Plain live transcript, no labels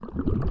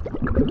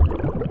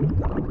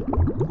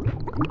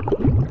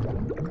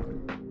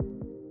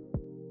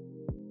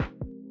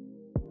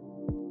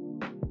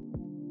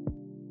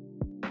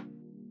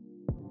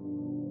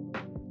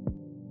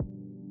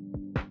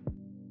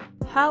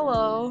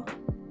Hello,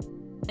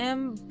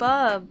 I'm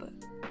Bub.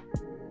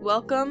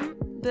 Welcome,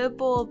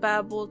 Bibble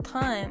Babble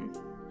time.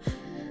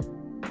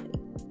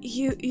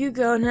 You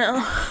go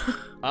now.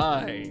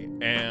 I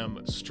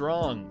am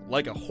strong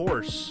like a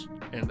horse,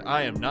 and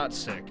I am not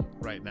sick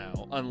right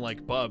now,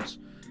 unlike Bubs,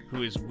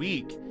 who is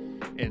weak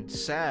and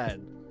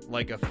sad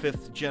like a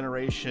fifth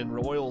generation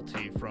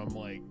royalty from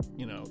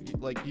you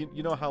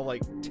know how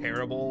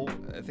terrible,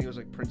 I think it was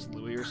Prince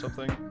Louis or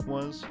something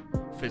was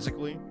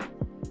physically?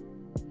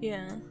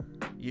 Yeah.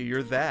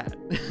 You're that.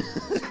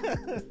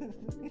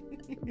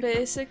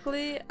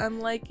 Basically, I'm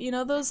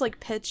those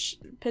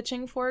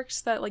pitching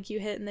forks that you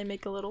hit and they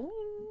make a little.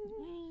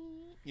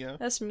 Yeah.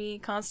 That's me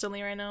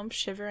constantly right now. I'm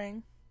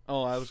shivering.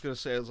 Oh, I was gonna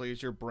say,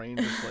 is your brain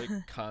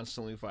just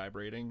constantly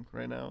vibrating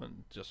right now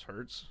and just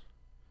hurts?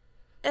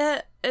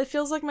 It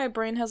feels like my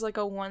brain has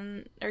a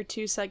 1 or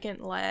 2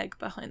 second lag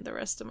behind the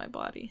rest of my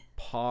body.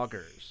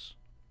 Poggers.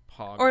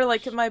 Or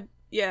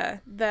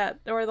that,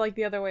 or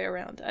the other way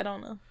around. I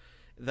don't know.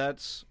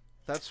 That's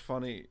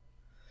funny.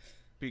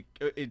 Do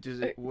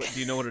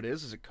you know what it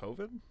is? Is it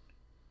COVID? Do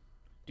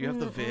you have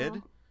the vid?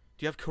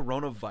 Do you have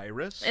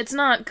coronavirus? It's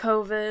not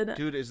COVID.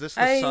 Dude, is this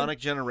the Sonic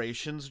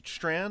Generations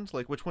strand?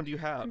 Which one do you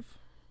have?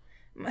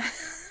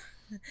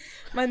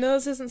 My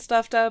nose isn't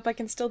stuffed up. I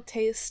can still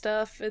taste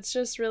stuff. It's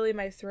just really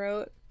my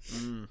throat.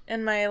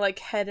 And my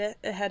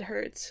head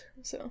hurts.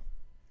 So.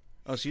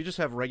 Oh, so you just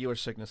have regular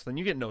sickness. Then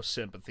you get no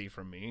sympathy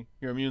from me.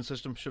 Your immune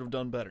system should have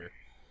done better.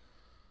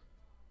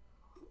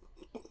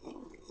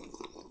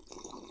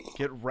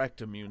 Get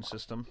wrecked, immune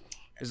system.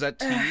 Is that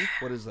tea?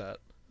 What is that?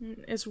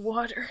 It's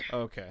water.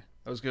 Okay.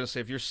 I was going to say,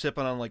 if you're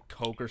sipping on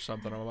Coke or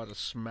something, I'm about to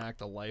smack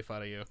the life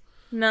out of you.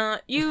 No,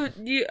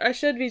 I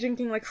should be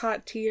drinking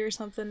hot tea or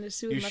something to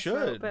soothe my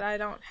throat, but I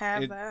don't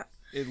have that.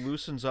 It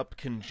loosens up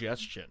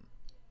congestion.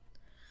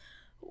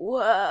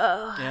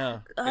 Whoa. Yeah.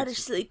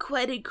 Honestly,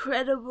 quite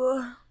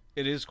incredible.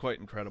 It is quite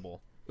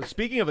incredible. But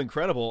speaking of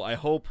incredible, I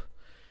hope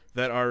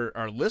that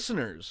our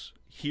listeners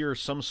hear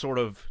some sort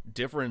of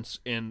difference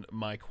in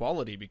my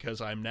quality, because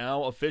I'm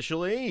now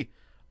officially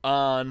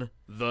on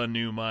the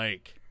new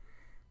mic.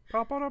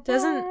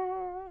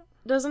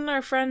 Doesn't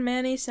our friend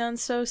Manny sound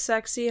so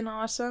sexy and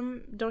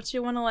awesome? Don't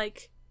you want to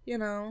you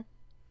know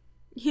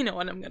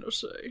what I'm gonna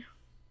say.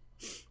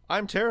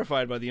 I'm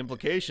terrified by the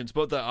implications,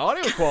 but the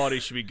audio quality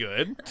should be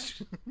good.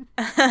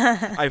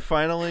 I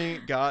finally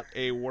got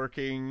a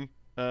working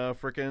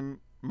frickin'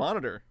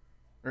 monitor.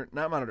 Or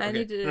not monitor.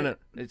 Okay. No,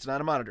 it's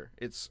not a monitor.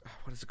 It's,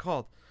 what is it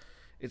called?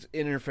 It's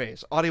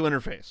interface. Audio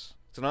interface.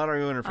 It's an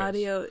audio interface.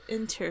 Audio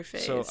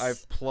interface. So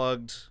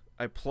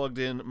I plugged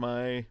in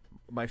my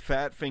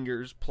fat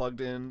fingers,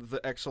 plugged in the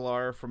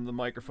XLR from the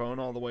microphone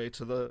all the way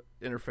to the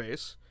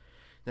interface.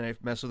 Then I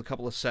messed with a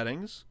couple of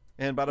settings,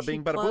 and bada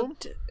bing, bada boom.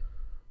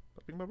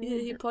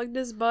 He plugged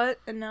his butt,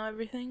 and now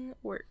everything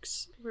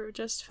works. We're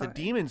just fine. The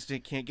demons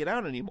can't get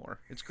out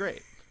anymore. It's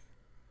great.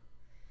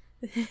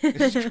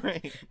 It's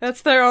great.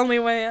 That's their only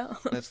way out.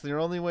 That's their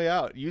only way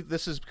out.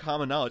 This is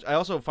common knowledge. I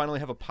also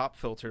finally have a pop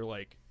filter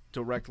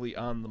directly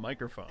on the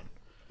microphone.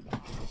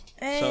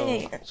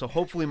 Hey. So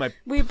hopefully my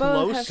we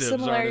both have plosives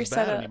similar aren't as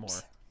bad setups. anymore.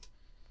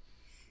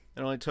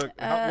 It only took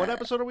what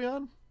episode are we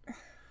on?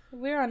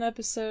 We're on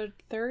episode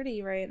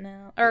 30 right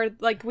now. Or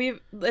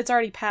it's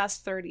already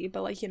past 30,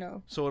 but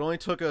So it only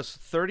took us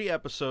 30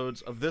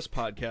 episodes of this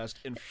podcast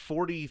and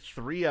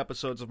 43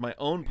 episodes of my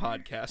own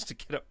podcast to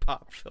get a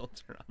pop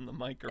filter on the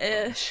microphone.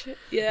 Ish.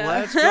 Yeah.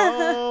 Let's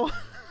go.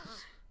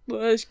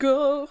 Let's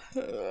go.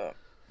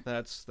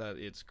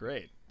 It's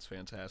great. It's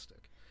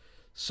fantastic.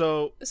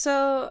 So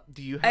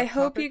do you have I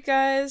hope you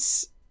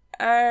guys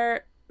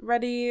are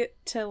ready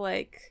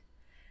to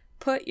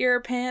put your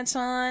pants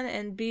on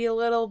and be a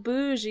little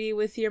bougie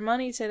with your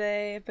money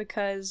today,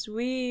 because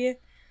we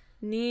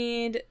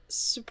need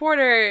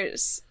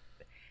supporters.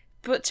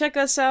 But check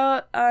us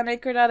out on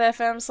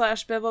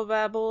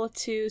anchor.fm/bibblebabble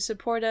to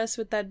support us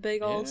with that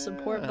big old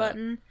support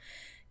button.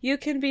 You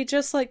can be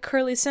just like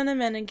Curly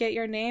Cinnamon and get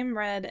your name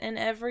read in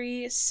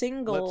every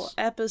single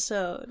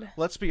episode.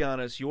 Let's be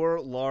honest, your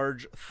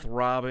large,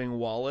 throbbing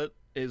wallet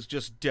is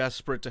just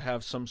desperate to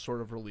have some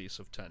sort of release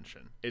of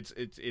tension. It's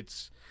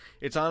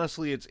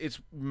honestly, it's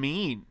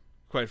mean,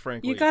 quite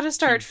frankly. You gotta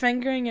start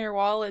fingering your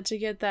wallet to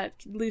get that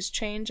loose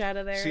change out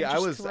of there. See,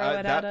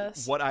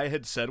 what I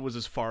had said was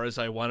as far as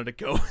I wanted to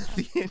go with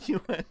the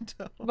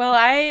innuendo. Well,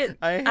 I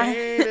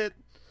hate it.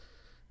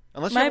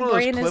 Unless you have one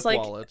of those clip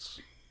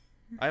wallets.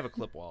 I have a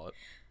clip wallet.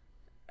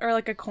 Or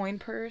a coin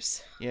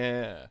purse.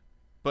 Yeah.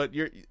 But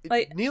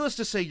needless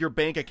to say, your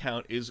bank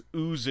account is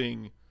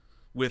oozing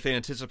with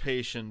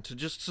anticipation to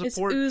just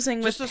support. It's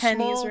oozing with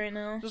pennies right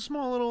now. Just a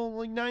small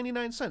little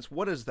 99 cents.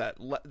 What is that?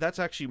 That's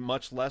actually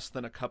much less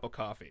than a cup of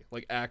coffee.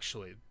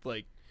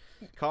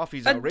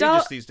 Coffee's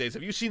outrageous these days.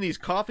 Have you seen these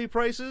coffee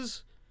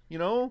prices? You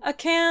know? A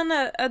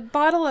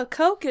bottle of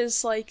Coke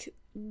is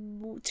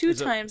two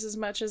Is it- times as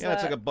much as Yeah,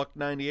 that. it's like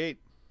 $1.98.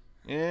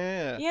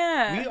 Yeah.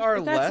 Yeah, We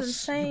are that's less.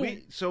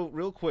 insane. So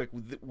real quick,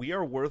 we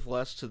are worth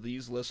less to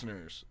these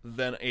listeners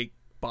than a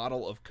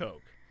bottle of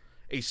Coke,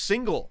 a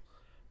single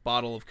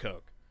bottle of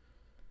Coke.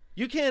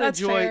 You can't That's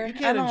enjoy. fair. You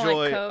can't I don't like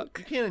enjoy. Coke.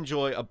 You can't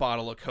enjoy a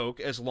bottle of Coke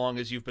as long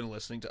as you've been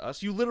listening to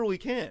us. You literally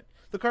can't.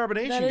 The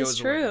carbonation That goes is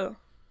true. away.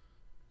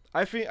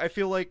 I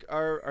feel like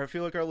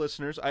our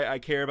listeners. I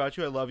care about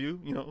you. I love you.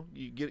 You know,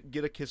 you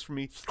get a kiss from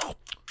me.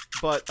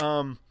 But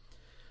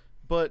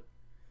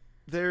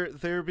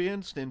they're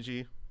being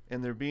stingy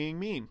and they're being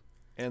mean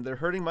and they're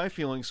hurting my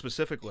feelings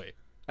specifically.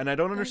 And I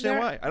don't understand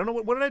why. I don't know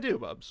what did I do,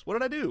 Bubs? What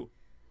did I do?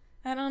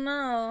 I don't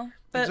know,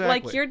 but Exactly.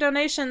 like your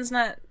donations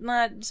not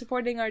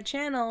supporting our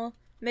channel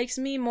makes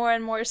me more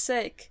and more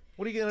sick.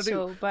 What are you gonna do?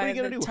 So What are you by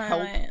gonna the do?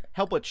 time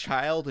Help a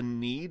child in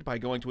need by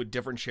going to a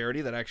different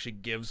charity that actually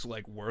gives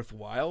like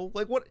worthwhile?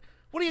 Like what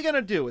are you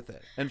gonna do with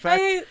it? In fact,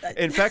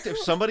 if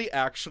somebody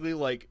actually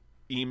like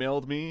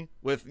emailed me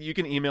with, you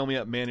can email me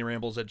at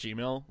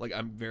mannyrambles@gmail. Like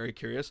I'm very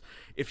curious.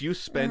 If you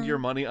spend your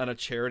money on a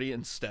charity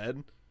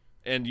instead,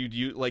 and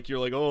you like you're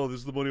like, oh, this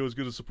is the money I was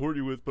gonna support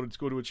you with, but it's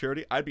going to a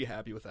charity, I'd be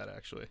happy with that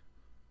actually.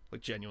 Like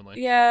genuinely.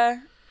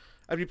 Yeah,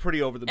 I'd be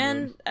pretty over the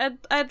moon. and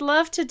I'd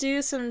love to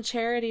do some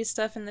charity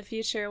stuff in the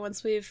future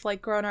once we've like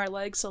grown our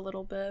legs a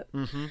little bit.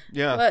 Mm-hmm.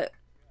 Yeah. But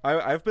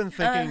I've been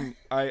thinking.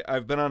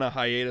 I've been on a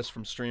hiatus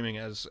from streaming,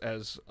 as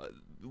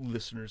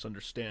listeners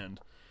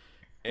understand,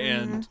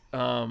 and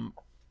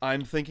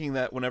I'm thinking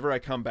that whenever I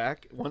come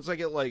back, once I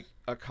get like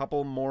a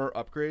couple more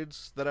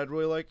upgrades that I'd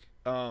really like,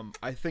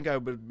 I think I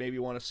would maybe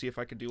want to see if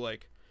I could do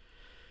like,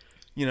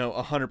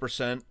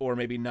 100% or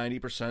maybe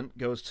 90%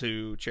 goes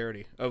to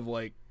charity of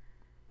like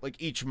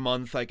each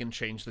month I can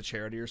change the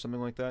charity or something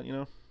like that.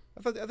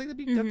 I think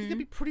that'd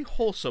be pretty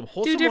wholesome.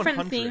 do different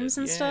 100. themes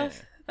and Yeah.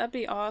 stuff. That'd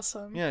be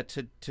awesome. Yeah,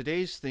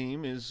 today's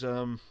theme is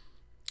the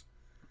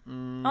color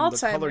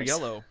Alzheimer's.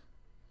 yellow.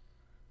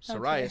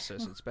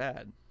 Psoriasis, It's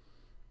bad.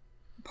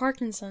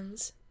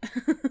 Parkinson's.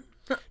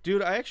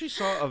 Dude, I actually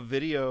saw a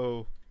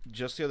video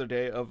just the other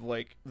day of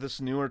like this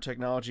newer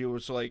technology. It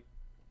was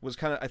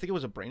kind of, I think it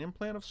was a brain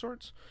implant of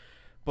sorts.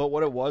 But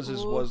what it was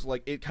was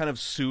like it kind of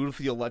soothed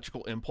the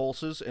electrical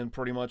impulses and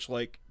pretty much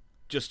like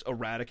just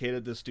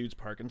eradicated this dude's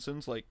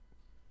Parkinson's like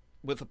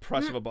with a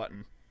press of a button.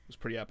 It was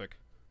pretty epic.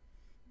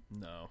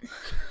 No.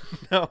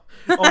 No.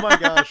 Oh my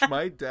gosh,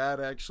 my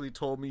dad actually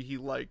told me he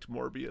liked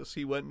Morbius.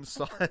 He went and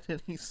saw it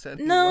and he said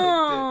he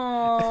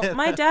liked it.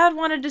 My dad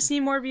wanted to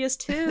see Morbius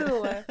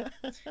too.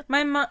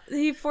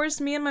 He forced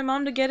me and my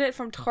mom to get it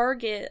from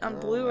Target on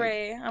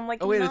Blu-ray. I'm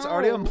like, Oh wait, no. it's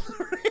already on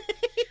Blu-ray.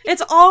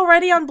 It's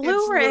already on It's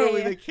Blu-ray.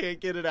 literally they can't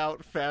get it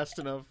out fast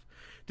enough.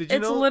 Did you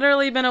It's know?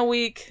 literally been a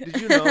week. Did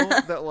you know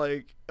that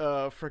like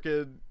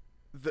frickin'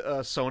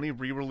 Sony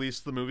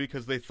re-released the movie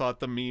because they thought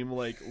the meme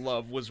like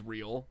love was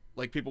real?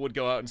 Like people would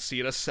go out and see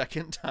it a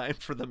second time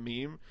for the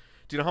meme.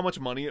 Do you know how much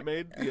money it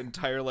made? The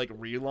entire like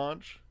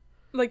relaunch?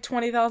 Like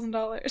 $20,000.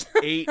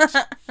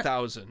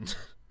 $8,000.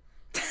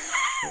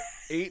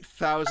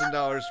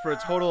 $8,000 for a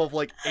total of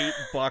like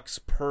 $8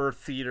 per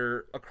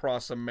theater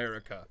across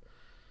America.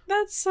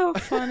 That's so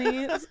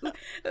funny. It's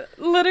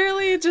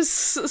literally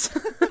just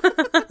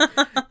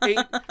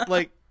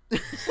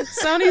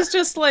Sony's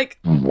just like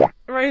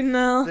right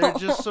now. They're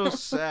just so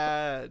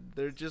sad.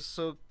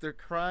 They're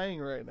crying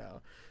right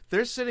now.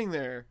 They're sitting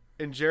there,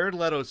 and Jared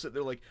Leto's sitting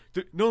there like,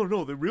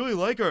 no, they really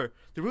like our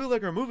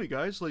movie,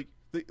 guys. Like,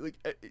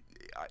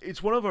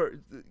 it's one of our.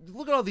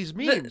 Look at all these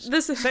memes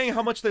saying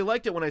how much they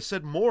liked it when I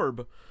said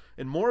Morb,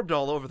 and Morbed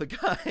all over the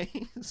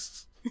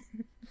guys.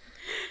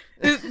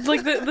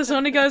 Like the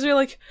Sony guys are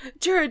like,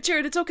 Jared,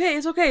 it's okay.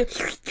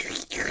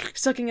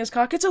 Sucking his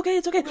cock. It's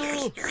okay.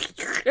 No.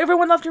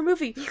 Everyone loved your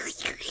movie.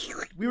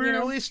 We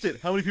released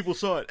it. How many people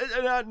saw it?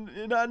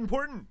 Not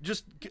important.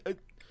 Just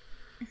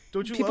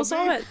don't you People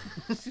love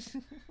me? saw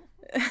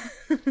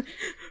it.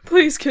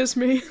 Please kiss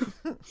me.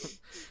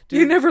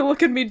 Dude, you never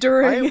look at me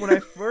during. When I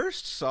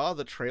first saw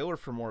the trailer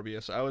for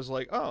Morbius, I was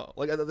like, oh,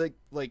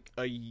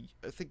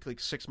 I think like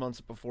 6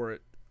 months before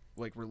it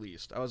like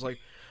released, I was like,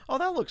 oh,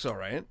 that looks all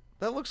right.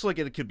 That looks like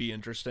it could be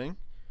interesting.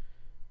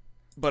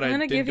 But I'm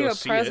gonna I didn't give you go a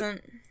see present.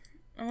 it.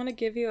 I want to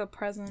give you a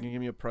present. Can you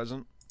give me a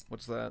present?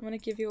 What's that? I'm gonna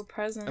give you a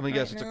present. I'm gonna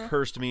guess right it's now. a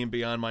cursed meme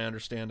beyond my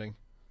understanding.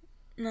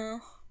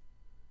 No,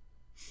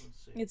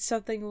 Let's see. it's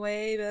something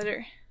way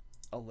better.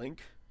 A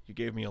link? You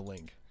gave me a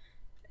link.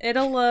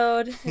 It'll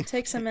load. It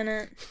takes a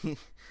minute.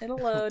 It'll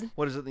load.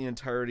 What is it? The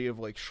entirety of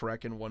like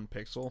Shrek in 1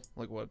 pixel?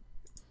 Like what?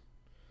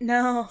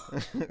 No,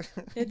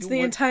 it's the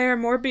entire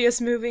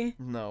Morbius movie.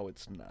 No,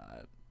 it's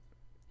not.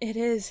 It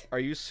is. Are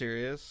you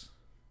serious?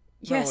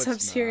 Yes, No, I'm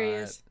it's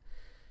serious. not.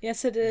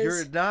 Yes, it is.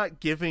 You're not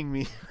giving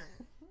me.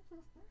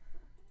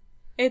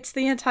 It's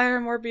the entire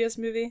Morbius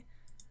movie.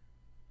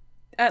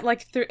 At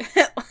like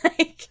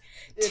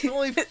It's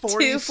only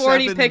 240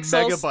 47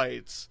 pixels.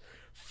 megabytes.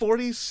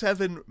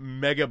 47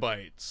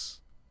 megabytes.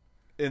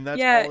 And that's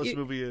Yeah, all this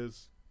movie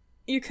is.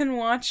 You can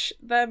watch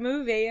that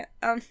movie,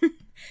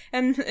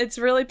 and it's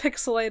really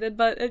pixelated,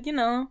 but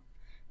the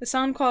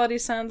sound quality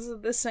sounds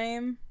the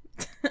same.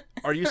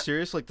 Are you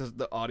serious? Like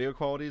the audio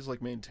quality is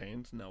like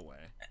maintained? No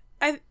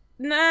way.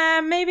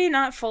 Nah, maybe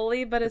not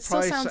fully, but it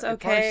still sounds okay. It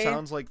probably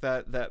sounds like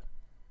that.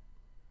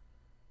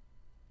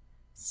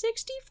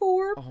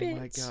 64 Oh bits.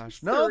 my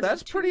gosh! No,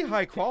 that's pretty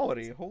high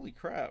quality. Holy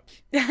crap!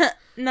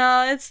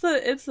 No, it's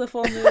the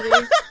full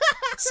movie.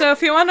 So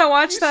if you want to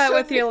watch that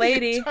with your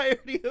lady, the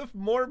entirety of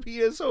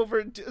Morbius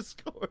over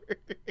Discord.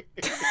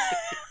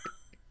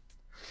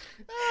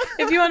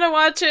 If you want to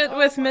watch it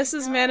with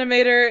Mrs.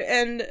 Manimator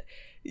and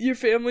your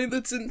family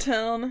that's in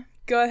town,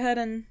 go ahead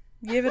and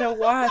give it a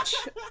watch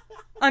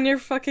on your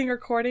fucking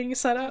recording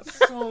setup.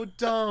 So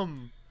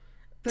dumb.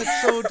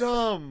 That's so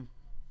dumb.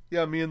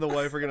 Yeah, me and the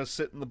wife are gonna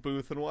sit in the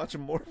booth and watch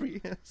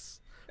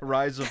Morbius.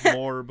 Rise of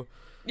Morb.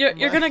 You're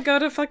gonna go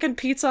to fucking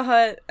Pizza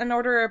Hut and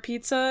order a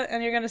pizza,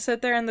 and you're gonna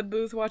sit there in the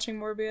booth watching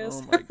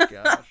Morbius. Oh my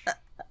gosh.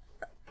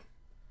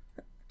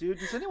 Dude,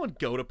 does anyone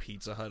go to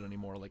Pizza Hut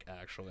anymore, like,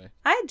 actually?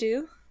 I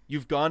do.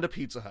 You've gone to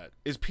Pizza Hut.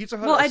 Is Pizza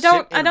Hut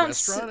a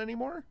restaurant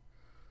anymore?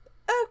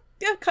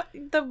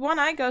 The one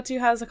I go to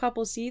has a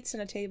couple seats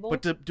and a table.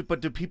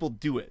 But do people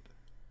do it?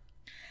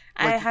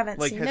 I haven't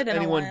seen it in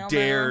a while. Has anyone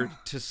dared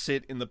to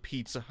sit in the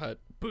Pizza Hut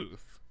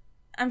booth?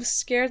 I'm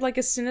scared, like,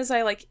 as soon as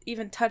I, like,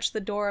 even touch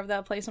the door of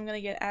that place, I'm gonna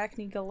get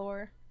acne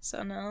galore.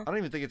 So, no. I don't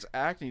even think it's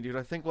acne, dude.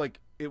 I think, like,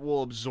 it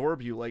will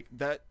absorb you. Like,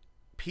 that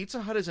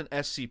Pizza Hut is an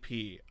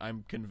SCP,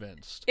 I'm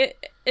convinced.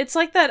 It's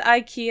like that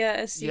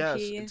IKEA SCP. Yes,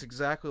 it's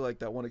exactly like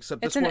that one,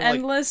 except it's this one,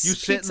 endless like, you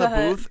sit Pizza in the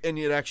Hut. booth, and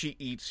it actually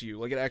eats you.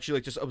 Like, it actually,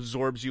 like, just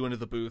absorbs you into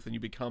the booth, and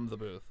you become the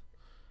booth.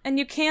 And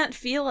you can't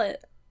feel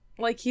it.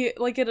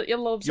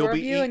 It'll absorb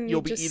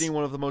you'll be eating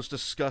one of the most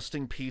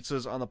disgusting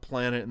pizzas on the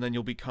planet, and then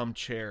you'll become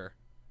chair.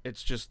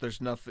 It's just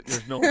there's no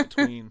in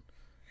between.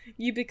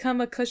 You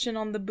become a cushion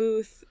on the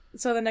booth,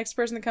 so the next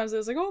person that comes in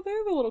is like, "Oh, they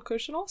have a little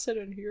cushion. I'll sit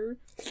in here."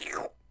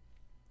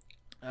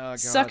 Oh, God.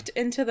 Sucked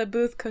into the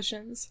booth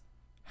cushions.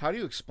 How do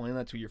you explain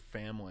that to your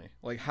family?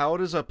 Like, how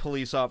does a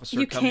police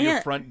officer come to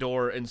your front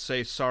door and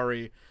say,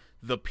 "Sorry,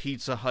 the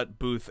Pizza Hut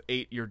booth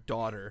ate your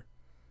daughter"?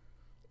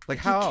 Like,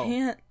 how? You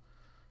can't.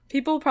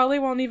 People probably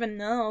won't even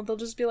know. They'll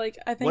just be like,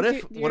 "I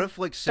think." What if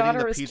like sitting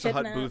in the Pizza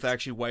Hut booth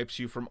actually wipes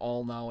you from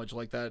all knowledge,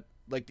 like that,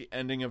 like the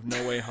ending of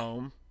No Way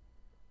Home?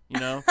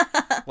 You know,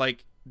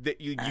 like that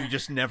you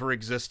just never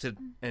existed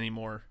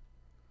anymore.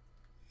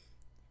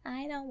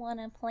 I don't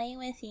want to play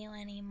with you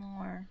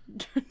anymore.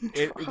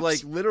 It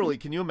like literally.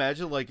 Can you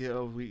imagine? Like,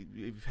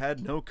 we've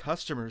had no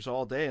customers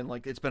all day, and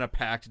like it's been a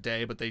packed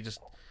day, but they just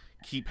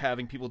keep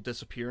having people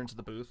disappear into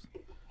the booth.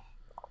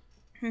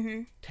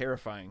 Mm-hmm.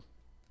 Terrifying.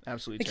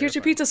 Absolutely. Like, here's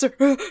your pizza, sir.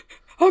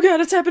 Oh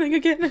God, it's happening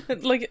again.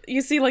 Like,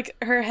 you see, like,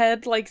 her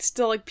head, like,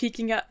 still, like,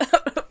 peeking out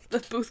of the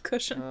booth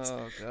cushions.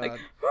 Oh God. Like,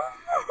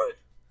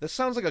 this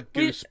sounds like a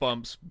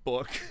Goosebumps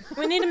book.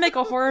 We need to make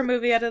a horror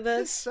movie out of This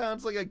this.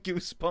 sounds like a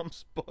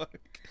Goosebumps book.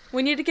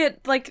 We need to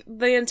get, like,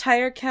 the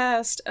entire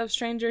cast of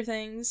Stranger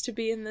Things to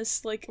be in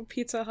this, like,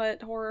 Pizza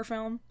Hut horror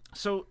film.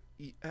 So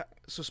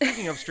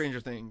speaking of Stranger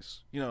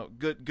Things, you know,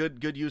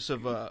 good use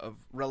of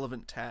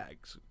relevant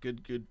tags.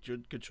 Good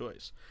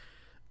choice.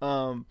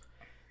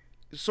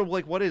 So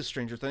like, what is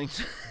Stranger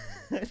Things?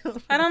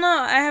 I don't know.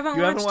 I haven't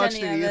watched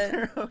it any of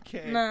either? it.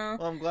 Okay. No.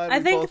 Well, I'm glad.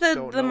 I think both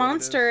don't the know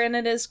monster in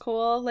it is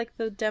cool, like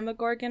the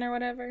Demogorgon or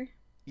whatever.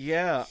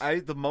 Yeah,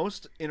 the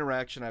most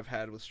interaction I've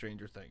had with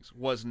Stranger Things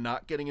was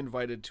not getting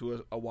invited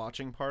to a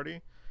watching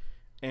party,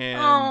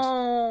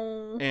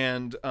 and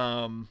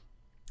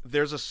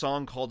there's a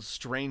song called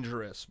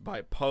 "Strangerous"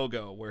 by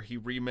Pogo where he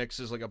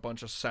remixes like a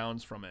bunch of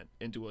sounds from it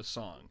into a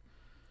song.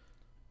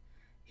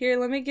 Here,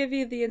 let me give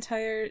you the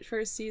entire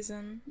first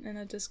season in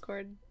a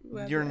Discord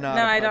web. You're not.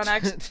 No, I don't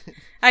actually.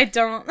 I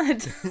don't.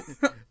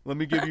 Let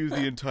me give you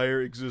the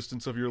entire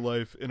existence of your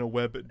life in a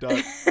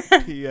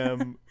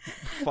web.pm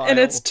file. And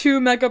it's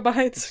 2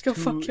 megabytes. Go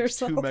fuck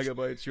yourself. 2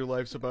 megabytes. Your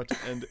life's about to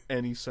end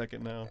any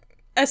second now.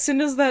 As soon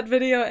as that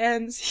video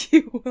ends,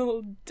 you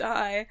will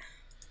die.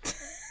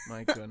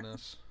 My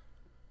goodness.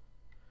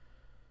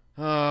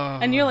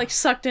 And you're like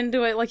sucked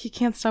into it, like you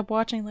can't stop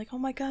watching. Like, oh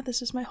my God,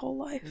 this is my whole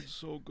life. It's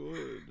so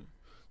good.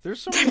 There's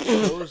so many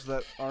shows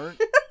that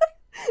aren't.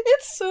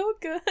 It's so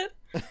good.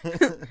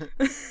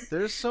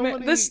 There's so Man,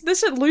 many.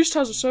 This at least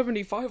has a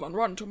 75 on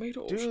Rotten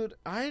Tomatoes. Dude,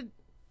 I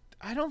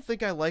don't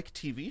think I like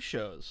TV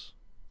shows.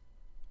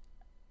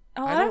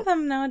 A lot of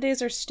them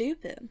nowadays are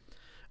stupid.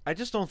 I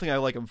just don't think I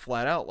like them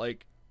flat out.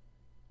 Like,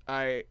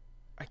 I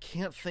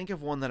can't think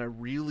of one that I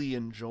really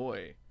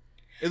enjoy.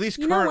 At least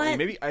currently.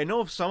 Maybe I know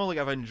of some like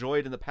I've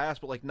enjoyed in the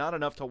past, but like not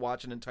enough to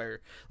watch an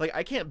entire. Like,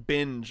 I can't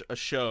binge a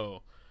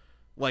show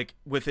like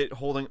with it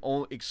holding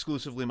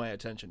exclusively my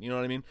attention. You know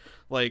what I mean?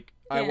 Like,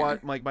 yeah. I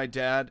watch, like, my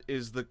dad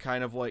is the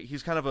kind of like,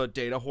 he's kind of a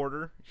data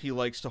hoarder. He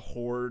likes to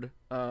hoard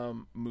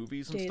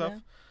movies and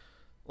stuff.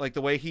 Like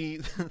the way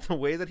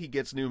that he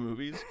gets new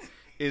movies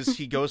is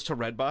he goes to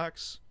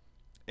Redbox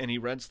and he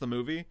rents the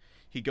movie.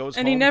 He goes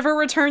and home, he never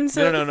returns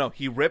it. No.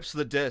 He rips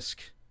the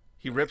disc.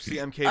 He rips the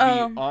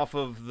MKV off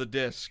of the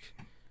disc,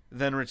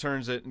 then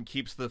returns it and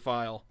keeps the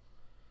file.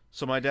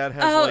 So my dad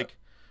has like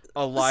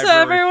a library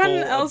So everyone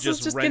full else of is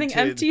just getting rented...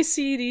 empty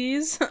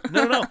CDs.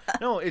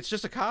 No, it's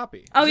just a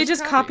copy. Oh, It's he a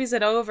just copy. copies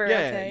it over. Yeah,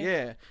 Okay.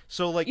 yeah.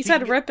 So like You he said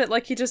can get- rip it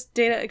like he just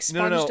data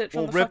expunged it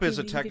from Well, the rip fucking is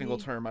a technical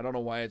DVD. term. I don't know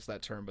why it's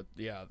that term, but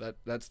yeah,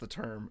 that's the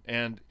term.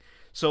 And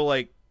so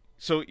like,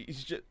 so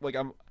he's just like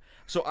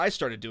So I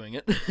started doing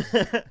it,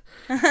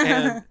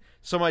 and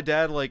so my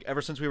dad, like,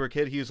 ever since we were a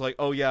kid, he was like,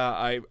 "Oh yeah,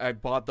 I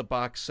bought the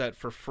box set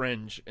for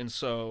Fringe, and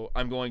so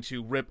I'm going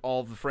to rip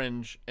all of the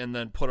Fringe and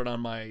then put it on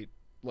my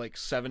like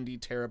 70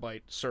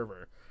 terabyte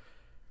server,"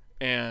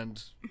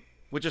 and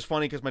which is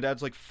funny because my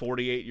dad's like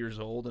 48 years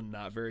old and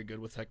not very good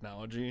with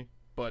technology,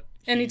 but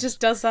And he he's- just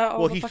does that all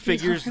well, the he fucking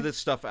figures time. this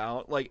stuff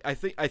out. Like I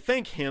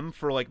thank him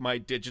for like my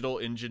digital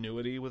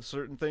ingenuity with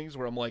certain things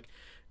where I'm like,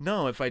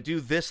 no, if I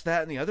do this,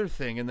 that, and the other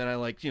thing, and then I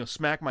like,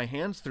 smack my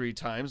hands 3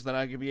 times, then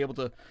I can be able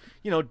to,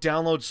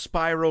 download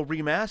Spyro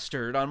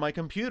Remastered on my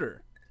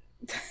computer.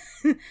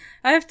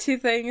 I have 2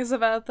 things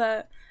about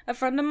that. A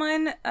friend of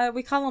mine,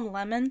 we call him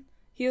Lemon.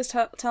 He was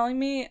telling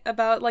me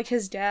about like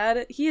his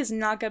dad. He is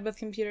not good with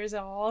computers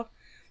at all.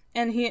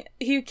 And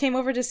he came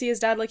over to see his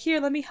dad, like,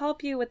 here, let me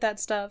help you with that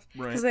stuff.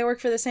 Because Right. they work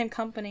for the same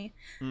company.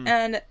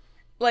 And,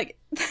 like,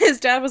 his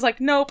dad was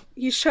like, nope.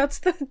 He shuts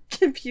the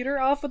computer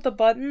off with the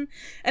button,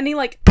 and he,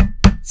 like,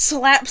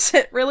 slaps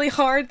it really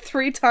hard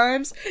 3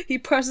 times. He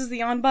presses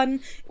the on button.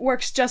 It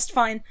works just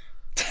fine.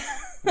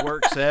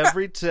 Works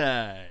every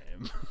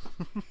time.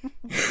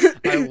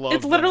 I love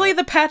It's literally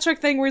that. the Patrick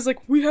thing where he's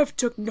like, we have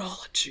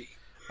technology.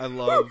 I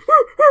love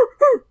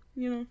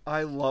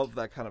I love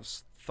that kind of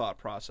thought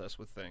process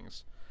with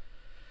things.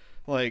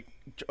 Like,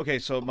 okay,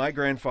 so my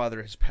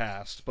grandfather has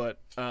passed, but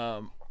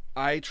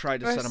I tried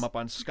to set him up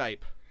on Skype.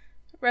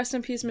 Rest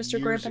in peace, Mr.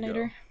 years Grandpanator.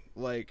 ago.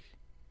 Like,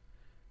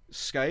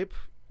 Skype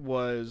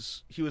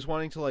he was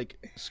wanting to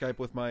like Skype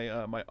with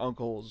my my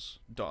uncle's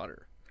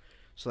daughter,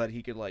 so that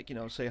he could like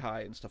say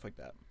hi and stuff like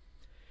that.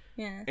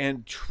 Yeah.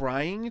 And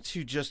trying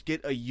to just get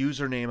a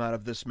username out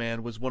of this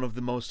man was one of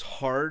the most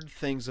hard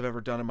things I've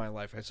ever done in my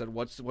life. I said,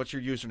 "What's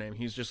your username?"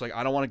 He's just like,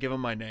 "I don't want to give him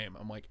my name."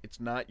 I'm like, "It's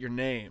not your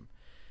name.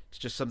 It's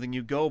just something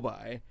you go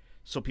by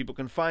so people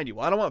can find you."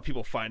 Well, I don't want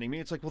people finding me.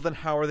 It's like, well, then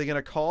how are they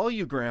going to call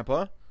you,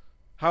 Grandpa?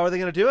 How are they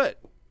going to do it?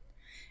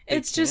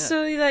 It's just can't.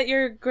 so that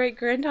your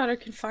great-granddaughter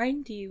can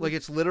find you. Like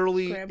it's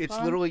literally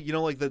Grandpa?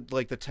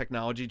 like the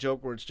technology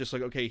joke where it's just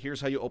like, okay,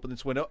 here's how you open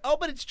this window. Oh,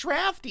 but it's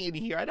drafty in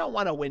here. I don't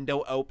want a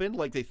window open.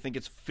 Like they think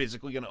it's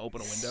physically going to open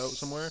a window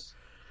somewhere.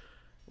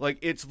 Like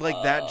it's like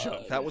that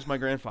joke. That was my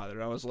grandfather.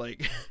 And I was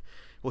like,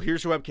 well,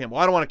 here's your webcam. Well,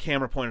 I don't want a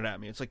camera pointed at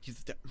me. It's like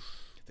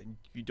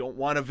you don't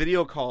want a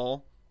video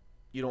call.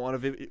 You don't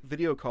want a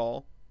video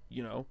call.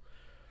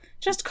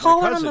 Just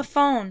call it on cousin. the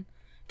phone.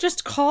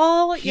 Just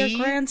call your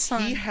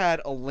grandson. He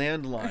had a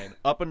landline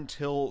up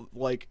until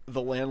like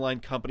the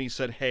landline company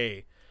said,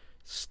 "Hey,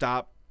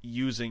 stop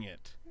using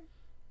it."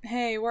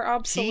 Hey, we're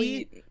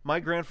obsolete.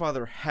 My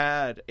grandfather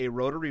had a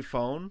rotary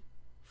phone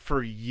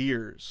for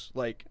years,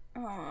 like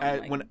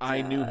when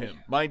I knew him.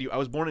 Mind you, I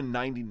was born in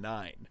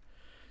 '99,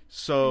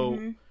 so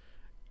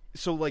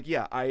like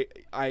yeah,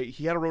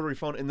 he had a rotary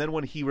phone, and then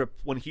when he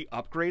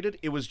upgraded,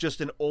 it was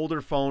just an older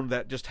phone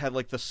that just had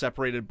like the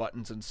separated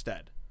buttons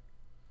instead.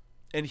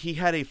 And he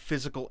had a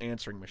physical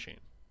answering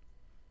machine.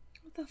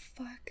 What the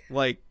fuck?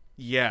 Like,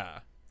 yeah.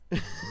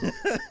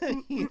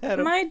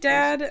 My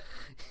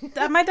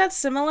dad's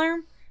similar.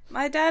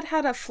 My dad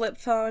had a flip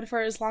phone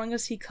for as long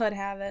as he could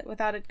have it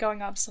without it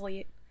going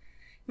obsolete.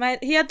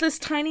 He had this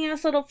tiny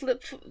ass little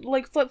flip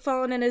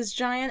phone in his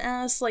giant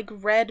ass like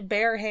red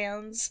bare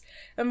hands.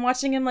 I'm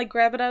watching him like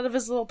grab it out of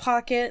his little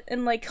pocket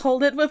and like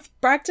hold it with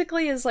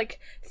practically his like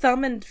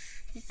thumb and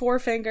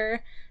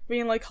forefinger,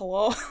 being like,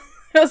 "Hello."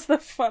 That's the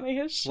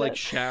funniest shit. Like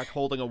Shaq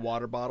holding a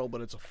water bottle, but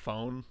it's a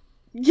phone.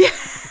 Yeah.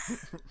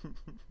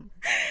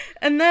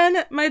 And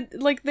then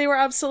they were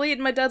obsolete,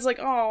 and my dad's like,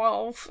 "Oh,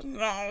 well,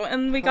 no,"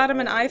 and we got him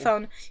an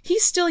iPhone.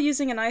 He's still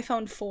using an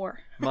iPhone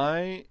 4.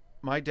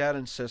 My dad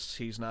insists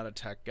he's not a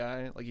tech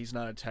guy, like he's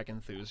not a tech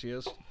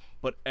enthusiast,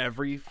 but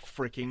every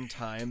freaking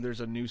time there's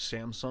a new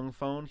Samsung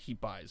phone, he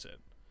buys it.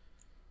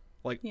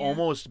 Like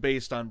almost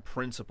based on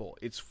principle.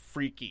 It's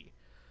freaky.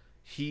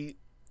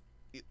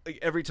 Like,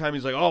 every time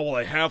he's like, "Oh, well,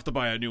 I have to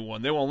buy a new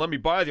one. They won't let me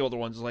buy the older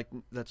ones." Like,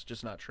 that's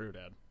just not true,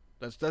 Dad.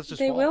 That's just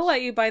They false. will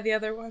let you buy the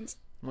other ones.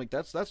 I'm like,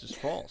 that's just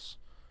false.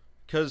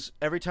 Because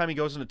every time he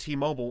goes into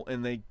T-Mobile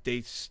and they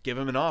give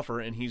him an offer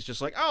and he's just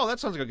like, "Oh, that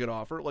sounds like a good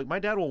offer." Like, my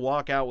dad will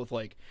walk out with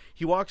like,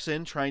 he walks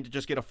in trying to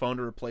just get a phone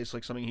to replace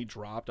like something he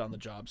dropped on the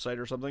job site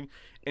or something,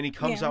 and he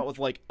comes out with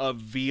like a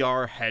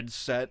VR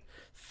headset,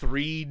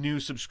 3 new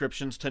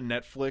subscriptions to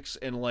Netflix,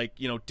 and like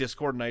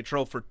Discord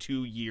Nitro for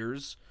 2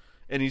 years,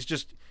 and he's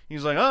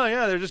like, "Oh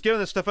yeah, they're just giving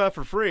this stuff out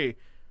for free,"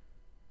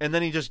 and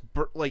then he just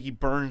he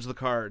burns the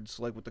cards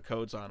like with the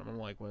codes on them. I'm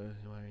like, why are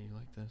you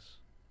like this?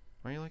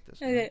 Why are you like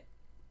this? Okay.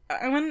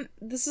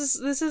 This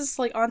is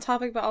like on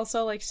topic, but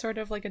also like sort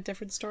of like a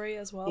different story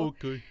as well.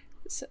 Okay.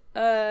 So,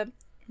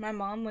 my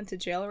mom went to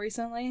jail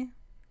recently,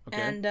 Okay.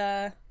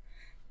 and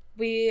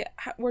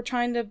we're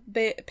trying to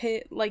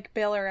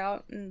bail her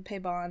out and pay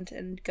bond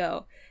and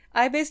go.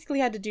 I basically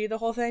had to do the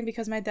whole thing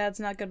because my dad's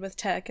not good with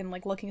tech and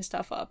like looking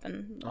stuff up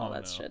and all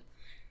that shit.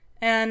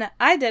 And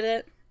I did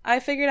it. I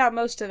figured out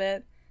most of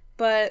it,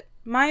 but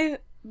my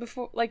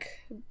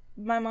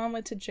mom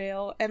went to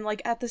jail, and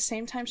like at the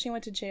same time she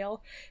went to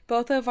jail,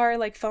 both of our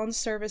like phone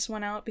service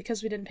went out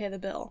because we didn't pay the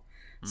bill.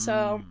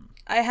 So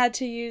I had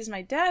to use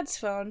my dad's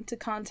phone to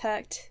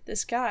contact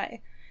this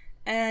guy,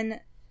 and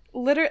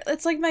literally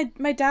it's like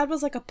my dad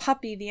was like a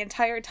puppy the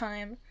entire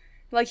time.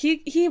 Like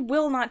he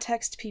will not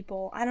text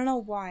people. I don't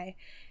know why,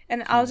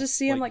 and I'll just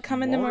see him like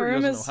come into my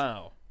room as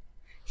how.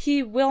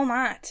 He will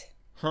not.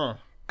 Huh.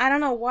 I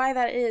don't know why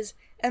that is.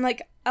 And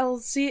like I'll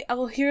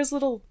hear his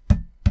little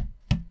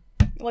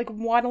like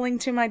waddling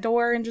to my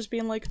door and just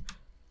being like,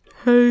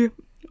 "Hey,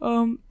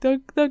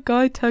 that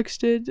guy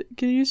texted.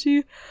 Can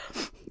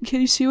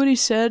you see what he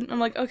said?" I'm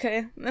like,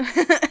 "Okay."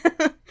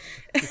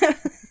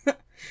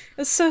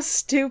 It's so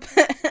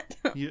stupid.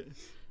 Yeah,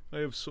 I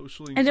have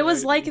social anxiety. And it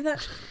was like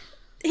that.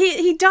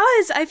 He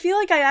does. I feel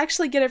like I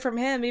actually get it from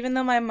him, even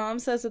though my mom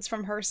says it's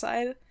from her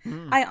side.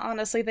 I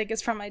honestly think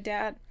it's from my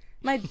dad.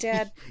 My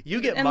dad. You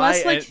get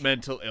unless, my like,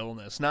 mental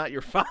illness, not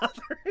your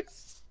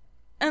father's.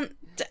 And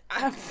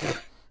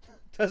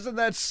Doesn't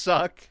that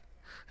suck?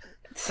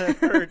 That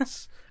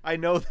hurts. I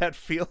know that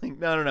feeling.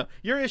 No.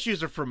 Your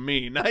issues are from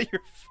me, not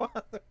your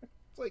father.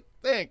 It's like,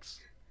 thanks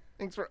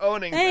for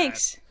owning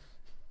thanks. that.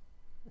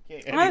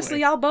 Okay, anyway. Honestly,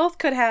 y'all both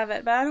could have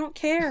it, but I don't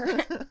care.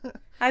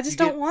 I just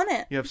don't want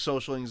it. You have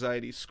social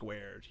anxiety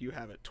squared. You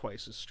have it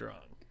twice as strong.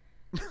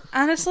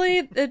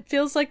 Honestly, it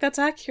feels like that's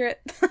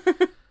accurate.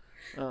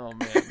 Oh,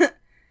 man.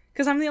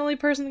 Because I'm the only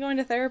person going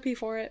to therapy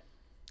for it.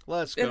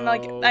 Let's go. And,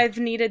 like, I've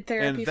needed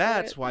therapy for it. And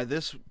that's why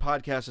this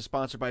podcast is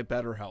sponsored by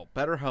BetterHelp.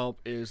 BetterHelp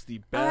is the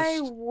best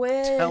I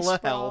wish, telehealth.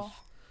 bro.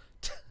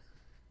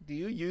 Do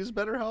you use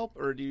BetterHelp,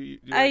 or do you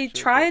I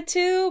tried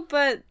to,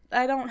 but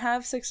I don't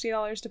have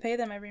 $60 to pay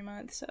them every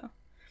month, so.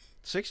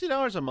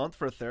 $60 a month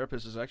for a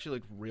therapist is actually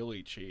like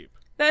really cheap.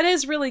 That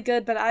is really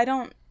good, but I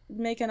don't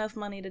make enough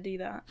money to do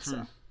that,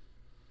 so.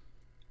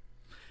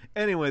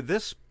 Anyway,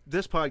 this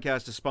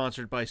podcast is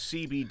sponsored by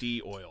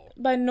CBD oil.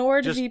 By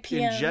NordVPN. Just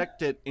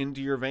inject it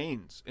into your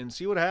veins and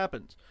see what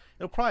happens.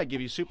 It'll probably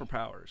give you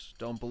superpowers.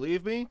 Don't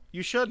believe me?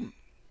 You shouldn't.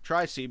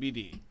 Try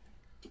CBD.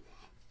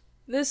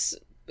 This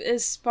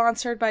is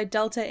sponsored by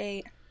Delta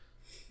 8.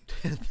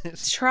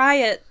 Try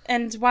it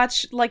and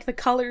watch, like, the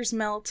colors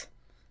melt.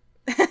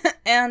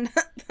 And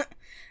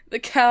the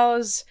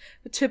cows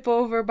tip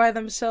over by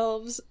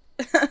themselves.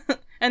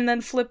 And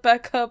then flip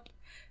back up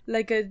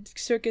like a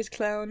circus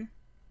clown.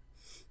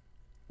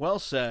 Well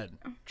said.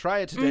 Try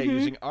it today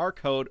using our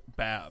code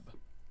BAB.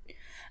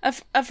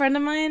 A friend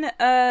of mine,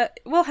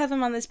 we'll have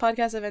him on this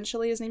podcast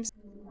eventually. His name's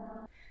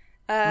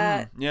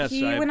yes,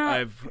 he went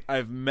out...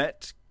 I've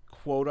met,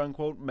 quote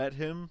unquote, met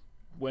him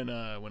when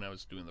I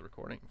was doing the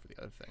recording for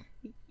the other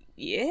thing.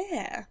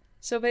 Yeah.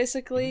 So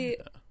basically,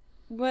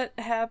 what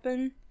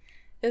happened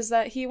is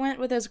that he went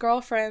with his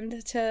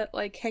girlfriend to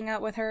like hang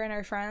out with her and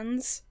her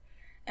friends,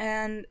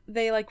 and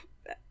they like,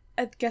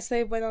 I guess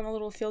they went on a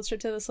little field trip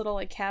to this little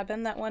like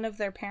cabin that one of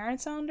their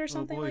parents owned or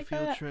something like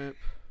field that. Trip.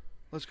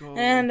 Let's go.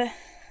 And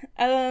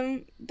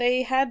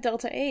they had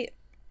Delta 8,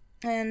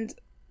 and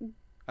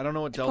I don't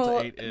know what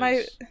Delta 8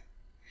 is.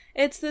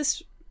 It's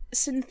this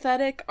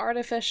synthetic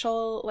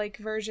artificial like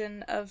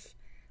version of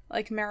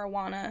like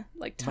marijuana,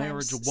 like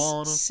times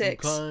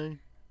 6. Okay.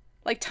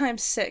 Like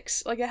times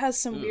 6. Like it has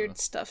some weird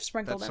stuff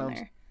sprinkled in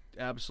there.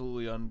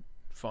 Absolutely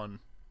unfun.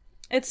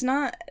 It's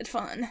not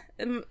fun.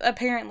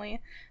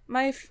 Apparently,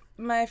 my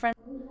friend,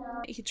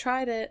 he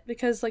tried it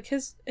because like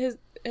his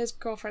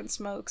girlfriend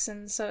smokes,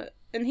 and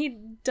he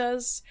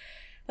does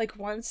like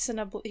once in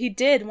a blue moon. He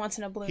didn't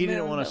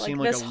want to seem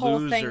like a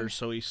loser,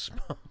 so he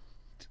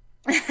smoked.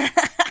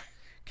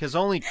 Because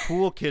only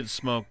cool kids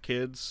smoke,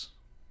 kids.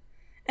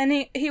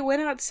 And he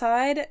went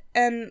outside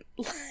and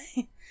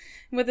like,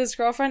 with his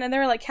girlfriend, and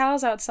there were like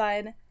cows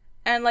outside,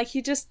 and like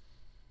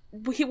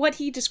what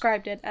he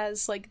described it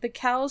as, like, the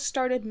cows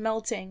started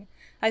melting.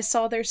 I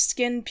saw their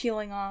skin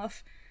peeling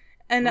off,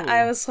 and ooh.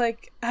 I was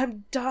like,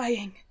 I'm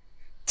dying.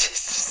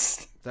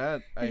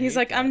 He's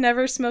like, I'm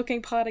never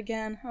smoking pot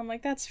again. I'm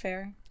like, that's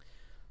fair.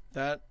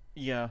 Let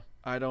me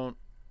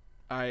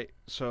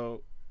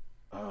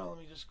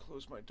just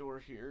close my door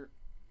here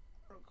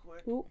real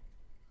quick. Ooh.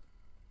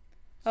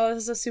 Oh,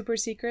 this is a super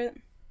secret?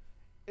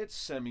 It's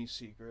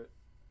semi-secret.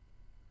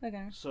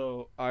 Okay.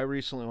 So, I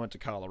recently went to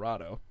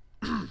Colorado.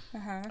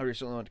 Uh-huh. I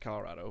recently went to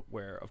Colorado,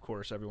 where, of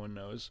course, everyone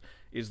knows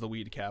is the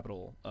weed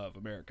capital of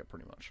America,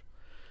 pretty much.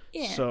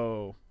 Yeah.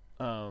 So,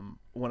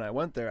 when I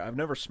went there, I've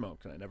never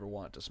smoked, and I never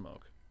want to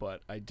smoke,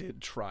 but I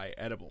did try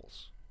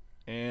edibles.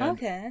 And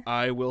okay.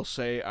 I will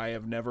say I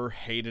have never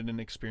hated an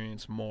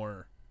experience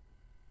more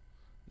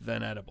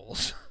than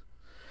edibles.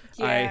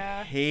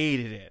 Yeah. I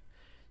hated it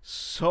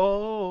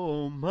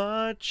so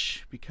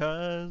much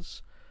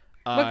because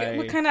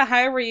What kind of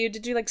high were you?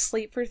 Did you, like,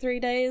 sleep for 3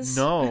 days?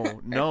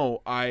 No.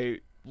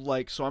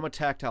 So I'm a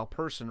tactile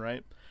person,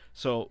 right?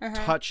 So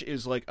touch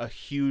is, like, a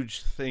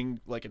huge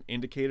thing, like an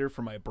indicator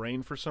for my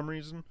brain for some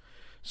reason.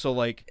 So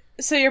like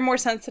So you're more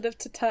sensitive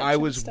to touch. I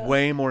and was stuff.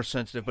 way more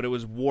sensitive, but it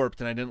was warped,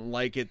 and I didn't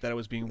like it that it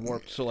was being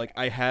warped. So like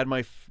I had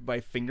my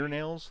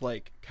fingernails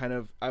like kind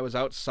of. I was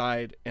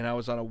outside and I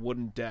was on a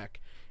wooden deck,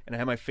 and I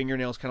had my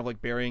fingernails kind of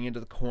like burying into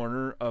the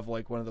corner of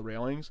like one of the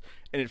railings,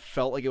 and it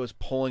felt like it was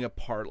pulling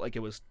apart, like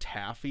it was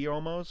taffy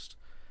almost.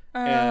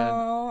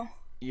 Oh.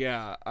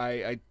 Yeah,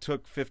 I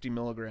took 50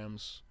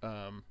 milligrams,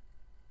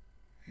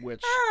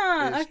 which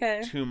is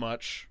okay. too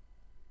much.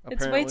 It's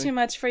Apparently. way too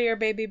much for your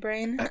baby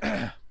brain.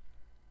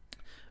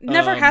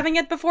 Never having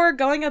it before,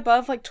 going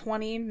above like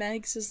 20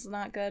 megs is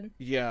not good.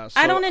 Yeah, so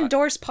I don't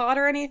endorse pot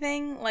or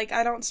anything. Like,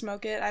 I don't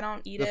smoke it. I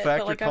don't eat the it. fact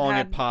but, like, you're calling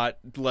I've it pot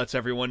lets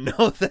everyone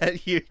know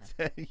that you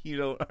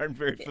aren't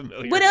very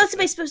familiar. What with else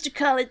am I it. supposed to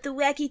call it? The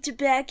wacky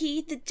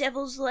tobacco? The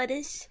devil's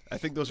lettuce? I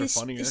think those are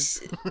funnier.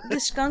 The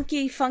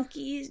skunky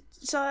funky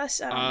sauce?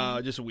 I don't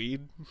know. Just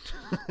weed.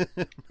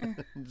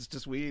 It's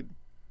just weed.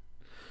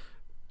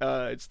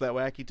 It's that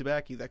wacky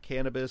tobacco, that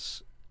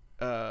cannabis.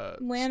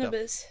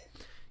 Wanabis. Stuff.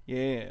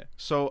 Yeah.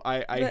 So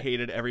I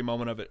hated every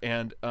moment of it,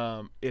 and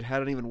it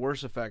had an even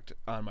worse effect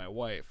on my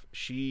wife.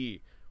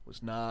 She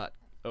was not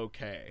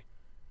okay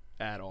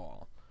at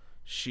all.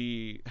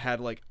 She had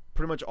like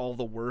pretty much all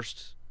the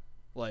worst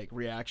like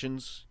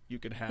reactions you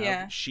could have.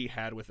 Yeah. She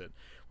had with it,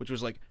 which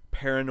was like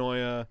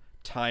paranoia,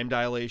 time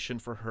dilation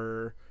for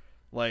her,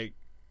 like,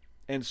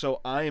 and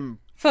so I'm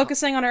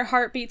Focusing on her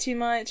heartbeat too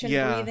much and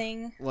Yeah,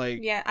 breathing. like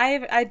Yeah,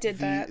 I did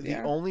that. the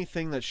Yeah. only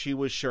thing that she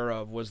was sure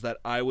of was that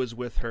I was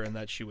with her and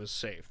that she was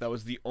safe. That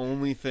was the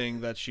only thing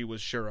that she was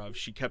sure of.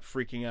 She kept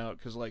freaking out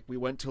because like we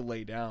went to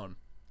lay down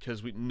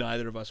because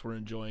neither of us were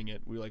enjoying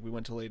it. We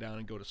went to lay down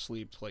and go to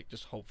sleep to like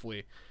just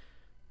hopefully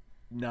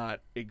not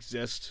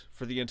exist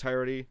for the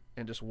entirety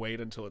and just wait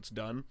until it's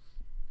done.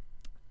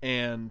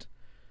 And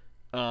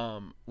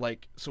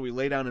like so we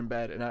lay down in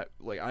bed, and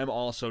I'm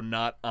also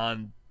not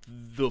on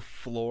the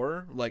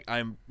floor, like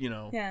I'm,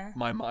 Yeah.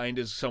 my mind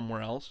is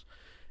somewhere else,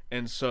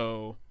 and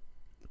so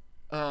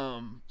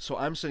I'm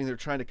sitting there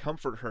trying to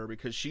comfort her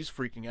because she's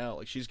freaking out,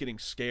 like she's getting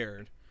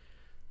scared,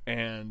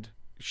 and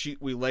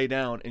we lay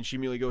down and she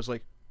immediately goes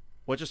like,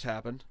 what just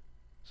happened?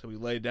 So we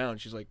lay down,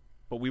 she's like,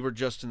 but we were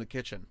just in the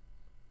kitchen,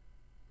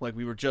 like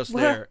we were just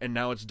What? there, and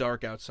now it's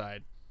dark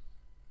outside.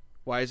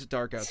 Why is it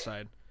dark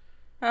outside?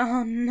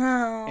 Oh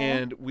no.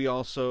 And we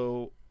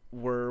also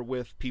were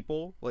with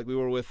people, like we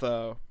were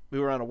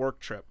on a work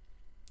trip,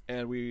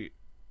 and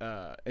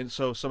and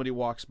so somebody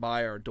walks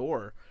by our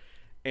door,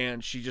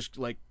 and she just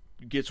like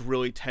gets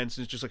really tense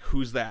and it's just like,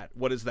 who's that?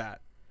 What is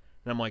that?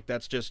 And I'm like,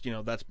 that's just,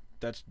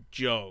 that's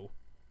Joe.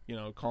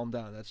 Calm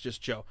down. That's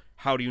just Joe.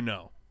 How do you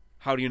know?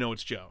 How do you know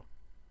it's Joe?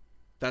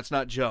 That's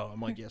not Joe.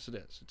 I'm like, yes, it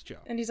is. It's Joe.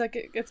 And he's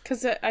like, it's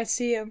because I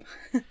see him.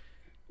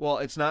 Well,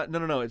 it's not.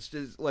 No. It's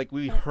just like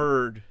we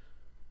heard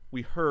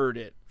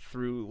it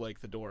through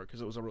like the door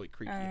because it was a really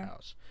creepy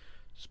house.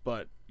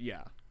 But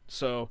yeah.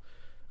 So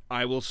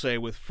I will say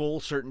with full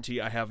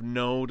certainty, I have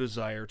no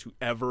desire to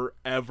ever,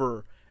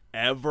 ever,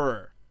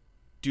 ever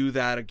do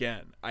that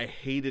again. I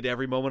hated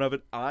every moment of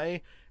it.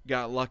 I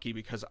got lucky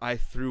because I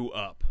threw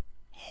up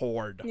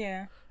hard.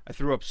 Yeah. I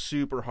threw up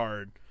super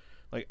hard.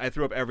 Like I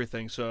threw up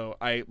everything. So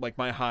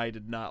my high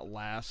did not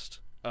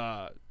last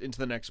into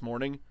the next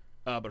morning,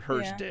 but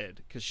hers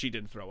did because she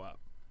didn't throw up.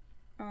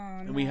 Oh,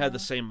 And we had the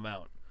same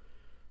amount.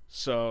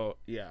 So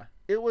yeah,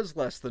 it was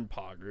less than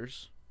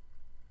poggers.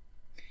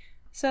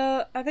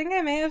 So, I think I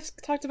may have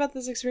talked about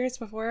this experience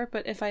before,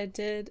 but if I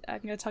did, I'm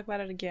going to talk about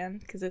it again,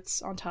 because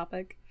it's on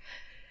topic.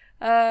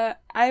 I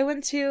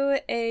went to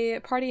a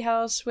party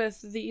house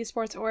with the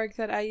esports org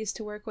that I used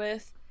to work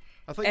with.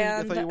 I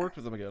thought you worked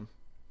with them again.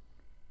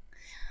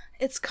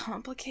 It's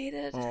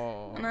complicated,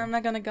 Oh, and I'm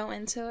not going to go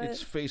into it.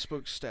 it's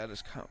Facebook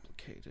status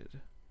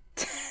complicated.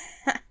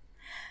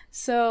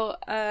 So,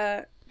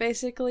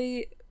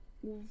 basically,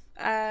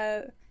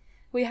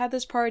 we had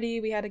this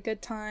party, we had a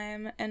good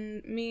time,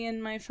 and me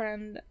and my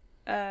friend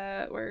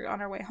were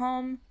on our way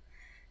home,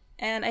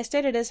 and I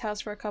stayed at his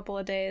house for a couple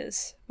of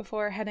days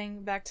before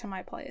heading back to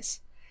my place.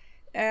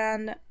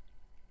 And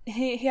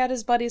he had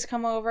his buddies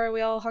come over,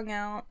 we all hung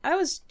out. I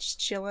was just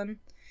chilling.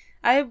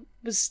 I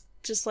was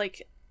just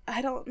like,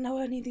 I don't know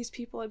any of these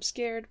people, I'm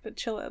scared, but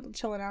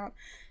chilling out.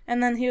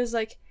 And then he was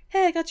like,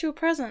 hey, I got you a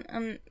present.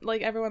 And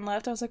like everyone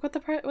left. I was like, what the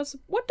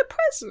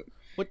present?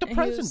 What the And he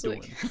present was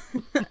doing?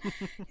 like-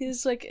 He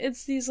was like,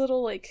 it's these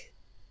little like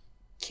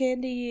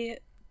candy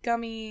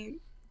gummy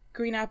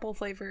green apple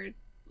flavored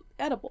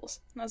edibles.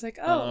 And I was like,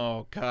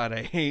 Oh God,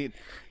 I hate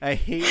when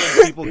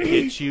people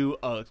get you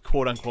a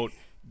quote unquote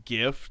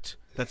gift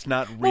that's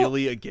not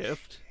really a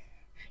gift.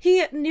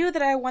 He knew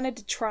that I wanted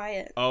to try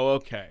it. Oh,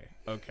 okay.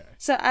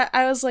 So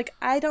I was like,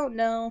 I don't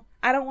know.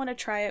 I don't want to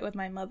try it with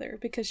my mother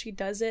because she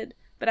does it,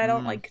 but I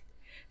don't like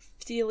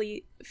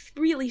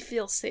really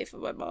feel safe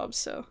with my mom.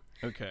 So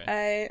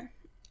Okay.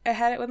 I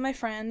had it with my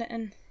friend,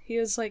 and he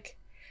was like,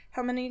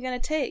 how many are you gonna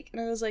take?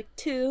 And I was like,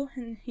 2.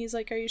 And he's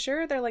like, are you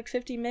sure? They're like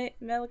 50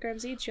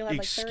 milligrams each. You'll have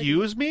like 30.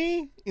 Excuse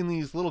me? In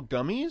these little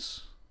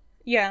gummies?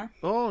 Yeah.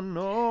 Oh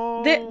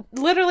no.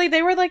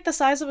 They were like the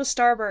size of a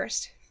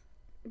Starburst.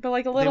 but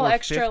like a They little were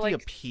extra 50 like a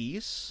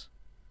piece?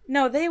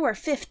 no, they were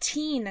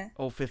 15.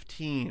 Oh,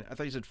 15. I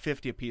thought you said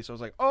 50 a piece. I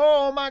was like,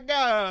 oh my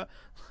god.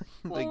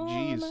 Like,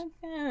 jeez. Oh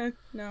my God.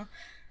 No.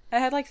 I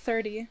had like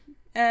 30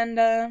 and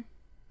I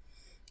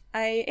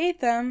ate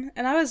them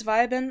and I was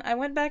vibing. I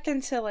went back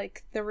into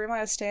like the room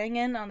I was staying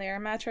in on the air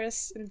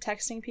mattress and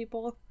texting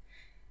people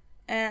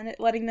and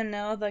letting them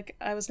know like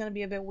I was gonna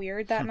be a bit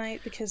weird that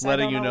night because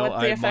Letting I don't you know know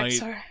what the I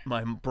effects might, are.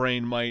 my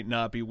brain might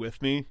not be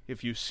with me.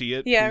 If you see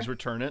it, Yeah. please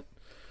return it.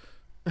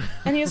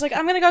 And he was like,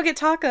 "I'm gonna go get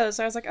tacos."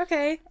 I was like,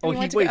 "Okay." And Oh,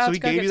 went wait, out so to he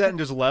go gave get you that and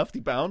just left?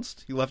 He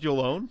bounced? He left you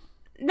alone?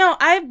 No,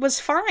 I was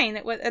fine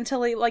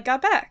until he like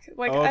got back.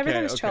 Like Okay,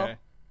 everything was chill.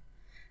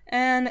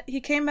 And he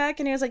came back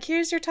and he was like,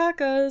 "Here's your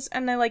tacos."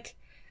 And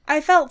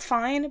I felt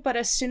fine, but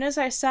as soon as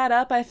I sat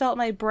up, I felt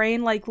my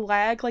brain like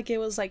lag, like it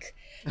was like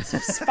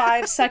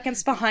 5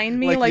 seconds behind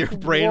me. Like your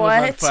brain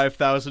what? was on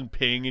 5,000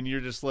 ping and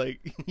you're just like,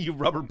 you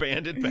rubber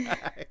banded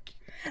back.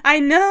 I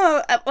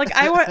know. Like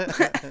I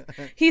went.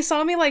 He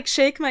saw me like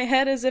shake my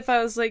head as if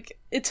I was like.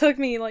 It took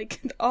me like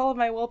all of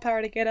my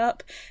willpower to get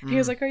up. He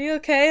was like, "Are you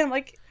okay?" I'm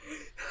like,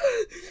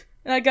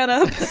 and I got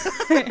up.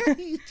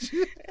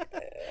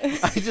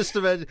 I just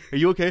imagine, are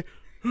you okay?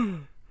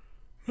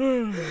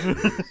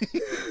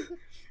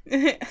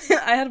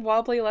 I had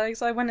wobbly legs,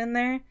 so I went in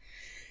there.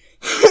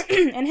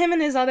 And him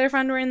and his other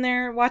friend were in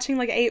there watching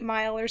like 8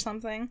 Mile or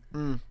something.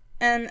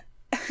 And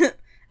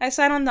I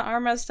sat on the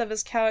armrest of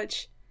his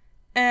couch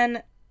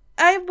and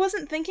I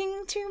wasn't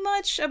thinking too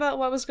much about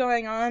what was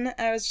going on.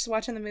 I was just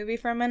watching the movie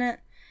for a minute.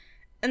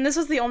 And this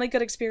was the only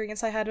good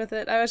experience I had with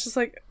it. I was just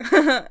like,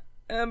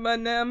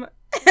 Eminem.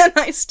 And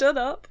I stood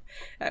up.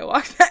 I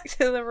walked back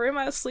to the room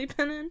I was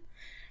sleeping in.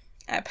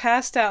 I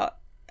passed out.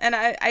 And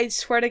I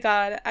swear to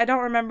God, I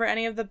don't remember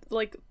any of the,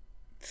 like,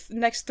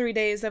 next 3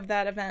 days of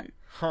that event.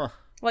 Huh.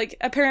 Like,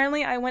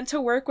 apparently I went to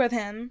work with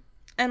him,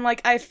 and,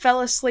 like, I fell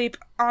asleep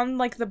on,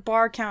 like, the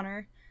bar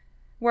counter,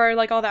 where,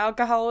 like, all the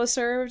alcohol was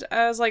served.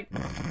 I was, like,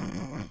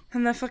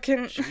 on the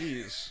fucking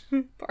Jeez.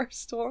 bar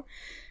stool.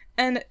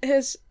 And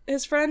his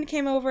friend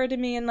came over to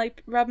me and,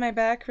 like, rubbed my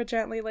back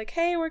gently, like,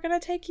 "Hey, we're gonna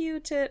take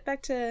you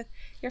back to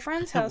your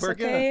friend's house,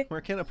 okay?"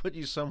 We're gonna put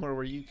you somewhere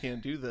where you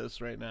can't do this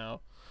right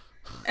now.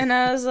 And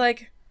I was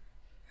like,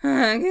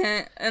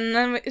 "Okay." And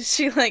then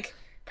she, like,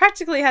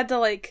 practically had to,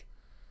 like,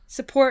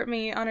 support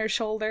me on her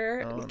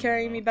shoulder,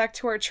 carrying me back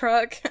to her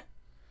truck.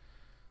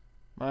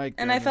 My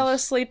goodness. And I fell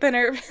asleep in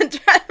her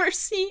driver's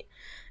seat.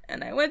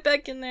 And I went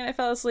back in there and I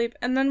fell asleep.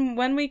 And then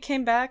when we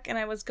came back and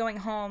I was going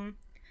home,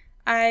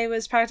 I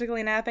was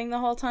practically napping the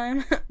whole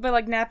time. But,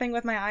 like, napping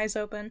with my eyes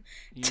open.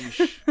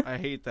 Yeesh. I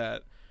hate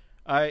that.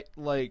 I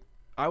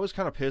was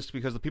kind of pissed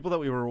because the people that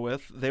we were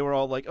with, they were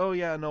all like, "Oh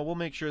yeah, no, we'll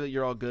make sure that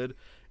you're all good."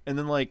 And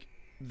then, like,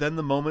 the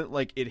moment,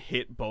 like, it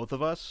hit both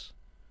of us,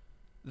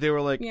 they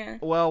were like, Yeah.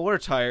 "Well, we're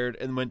tired,"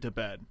 and went to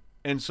bed.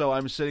 And so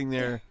I'm sitting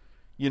there,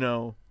 you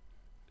know,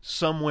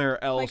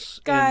 somewhere else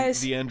Like,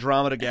 guys. in the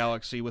Andromeda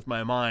galaxy with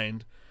my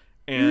mind,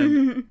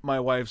 and my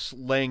wife's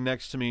laying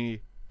next to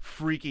me,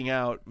 freaking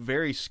out,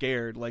 very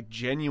scared, like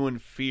genuine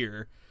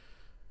fear.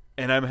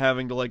 And I'm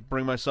having to, like,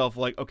 bring myself,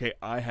 like, okay,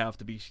 I have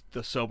to be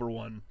the sober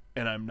one,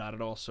 and I'm not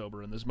at all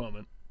sober in this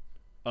moment.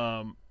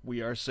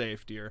 We are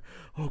safe, dear.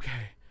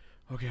 Okay,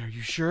 are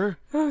you sure?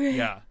 Okay.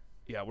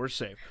 Yeah, we're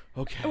safe.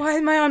 Okay. Why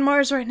am I on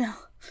Mars right now?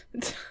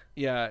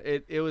 Yeah,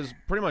 it was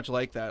pretty much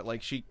like that.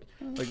 Like, she,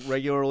 like,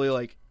 regularly,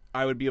 like,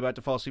 I would be about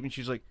to fall asleep, and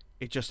she's like,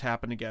 "It just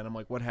happened again." I'm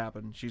like, "What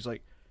happened?" She's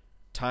like,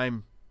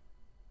 Time.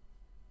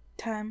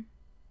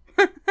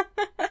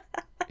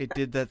 It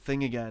did that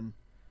thing again.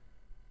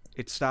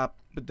 It stopped,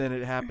 but then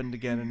it happened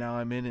again, and now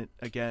I'm in it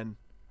again.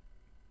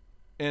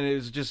 And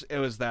it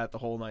was that the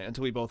whole night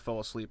until we both fell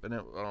asleep, and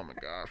oh my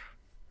gosh.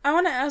 I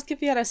want to ask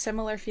if you had a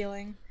similar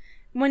feeling.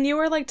 When you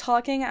were, like,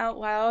 talking out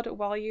loud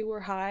while you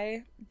were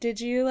high, did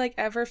you, like,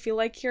 ever feel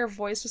like your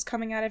voice was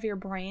coming out of your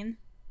brain?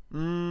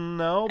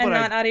 No, but and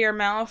not out of your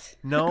mouth?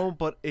 No,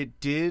 but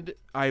it did.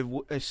 I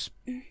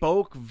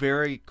spoke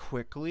very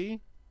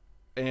quickly,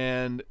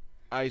 and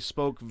I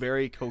spoke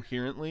very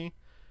coherently,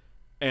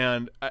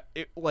 and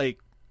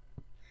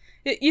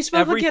You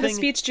spoke like you had a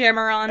speech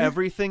jammer on.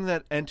 Everything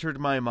that entered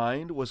my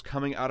mind was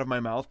coming out of my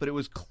mouth, but it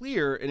was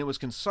clear and it was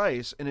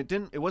concise, and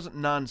it wasn't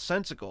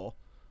nonsensical,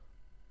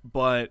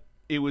 but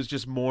it was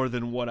just more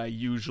than what I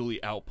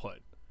usually output.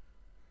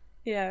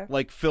 Yeah.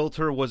 Like,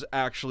 filter was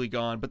actually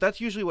gone, but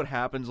that's usually what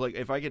happens. Like,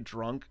 if I get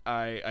drunk,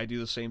 I do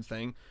the same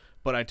thing,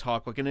 but I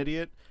talk like an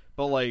idiot.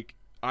 But, like,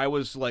 I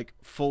was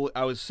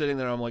sitting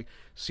there, I'm like,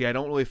 see, I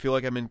don't really feel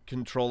like I'm in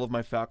control of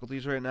my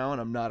faculties right now, and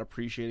I'm not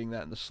appreciating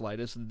that in the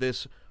slightest.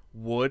 This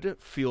wood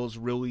feels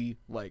really,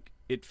 like,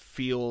 it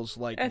feels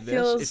like it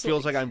this.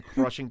 Feels like I'm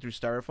crushing through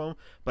styrofoam,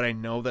 but I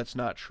know that's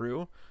not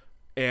true.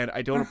 And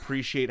I don't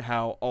appreciate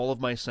how all of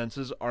my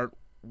senses aren't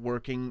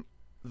working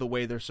the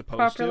way they're supposed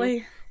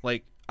properly. to.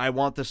 Like, I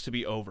want this to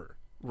be over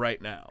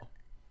right now.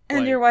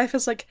 And like, your wife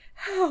is like,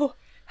 how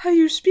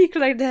you speak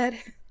like that?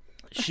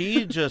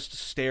 She just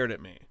stared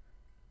at me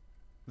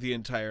the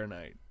entire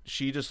night.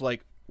 She just,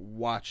 like,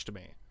 watched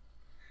me.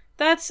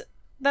 That's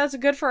that's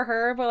good for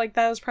her, but like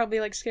that was probably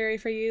like scary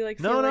for you. Like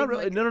No, feeling, not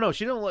really. like... No.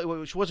 She didn't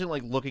like. She wasn't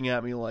like looking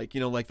at me like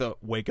like the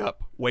wake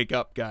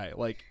up guy.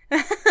 Like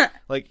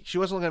she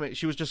wasn't looking at me.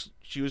 She was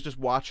just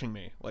watching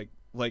me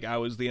like I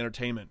was the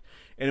entertainment.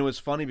 And it was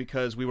funny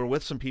because we were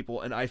with some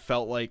people and I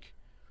felt like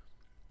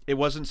it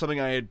wasn't something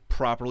I had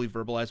properly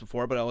verbalized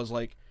before, but I was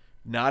like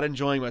not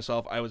enjoying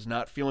myself. I was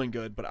not feeling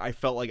good, but I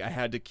felt like I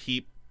had to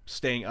keep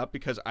staying up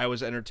because I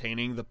was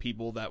entertaining the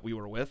people that we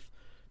were with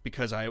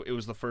because it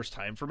was the first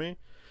time for me.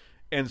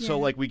 And so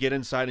like we get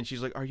inside and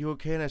she's like, "Are you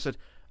okay?" And I said,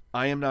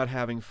 "I am not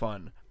having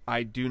fun.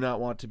 I do not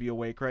want to be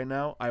awake right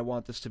now. I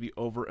want this to be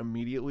over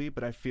immediately,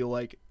 but I feel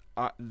like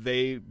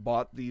they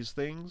bought these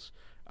things.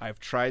 I've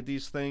tried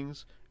these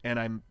things and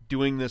I'm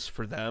doing this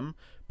for them,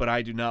 but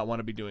I do not want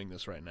to be doing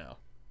this right now."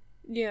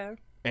 Yeah.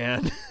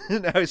 And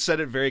I said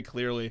it very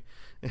clearly,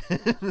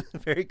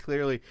 very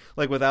clearly,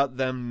 like without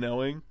them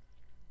knowing.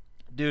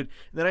 Dude,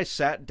 then I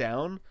sat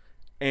down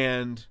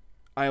and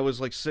I was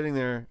like sitting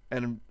there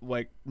and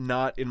like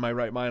not in my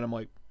right mind. I'm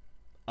like,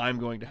 I'm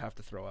going to have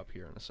to throw up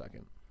here in a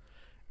second.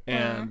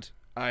 And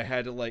I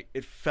had to like,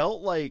 it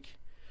felt like,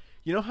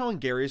 you know how in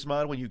Gary's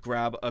Mod when you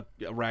grab a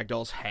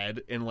ragdoll's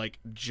head and like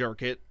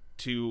jerk it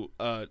to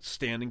a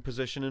standing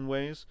position in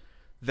ways?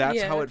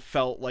 That's how it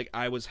felt like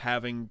I was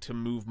having to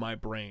move my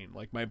brain.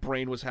 Like my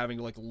brain was having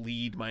to like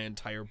lead my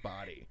entire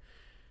body.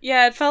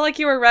 Yeah, it felt like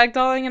you were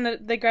ragdolling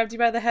and they grabbed you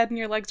by the head and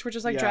your legs were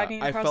just like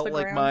dragging across the ground. I felt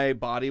like my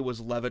body was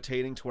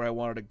levitating to where I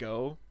wanted to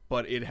go,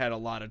 but it had a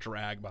lot of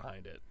drag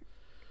behind it.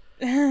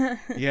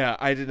 Yeah,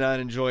 I did not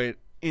enjoy it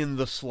in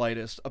the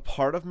slightest. A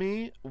part of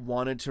me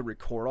wanted to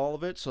record all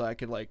of it so I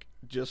could like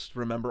just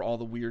remember all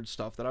the weird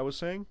stuff that I was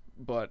saying,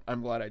 but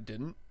I'm glad I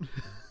didn't.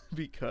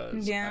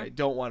 Because I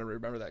don't want to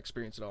remember that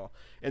experience at all.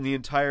 And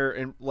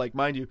like,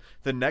 mind you,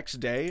 the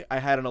next day I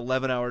had an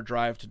 11-hour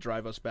drive to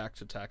drive us back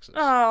to Texas.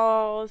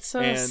 Oh, it's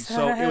so sad.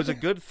 So it was a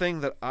good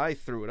thing that I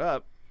threw it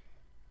up,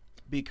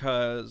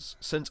 because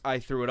since I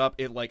threw it up,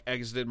 it like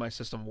exited my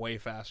system way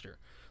faster.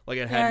 Like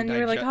it hadn't. And you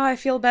were like, "Oh, I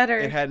feel better."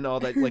 It hadn't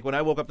all that. Like when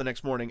I woke up the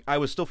next morning, I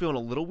was still feeling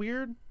a little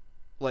weird.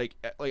 It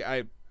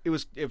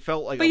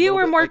felt like. But you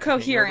were more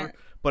coherent.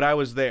 But I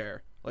was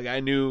there. Like,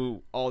 I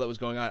knew all that was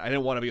going on. I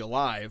didn't want to be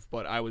alive,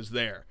 but I was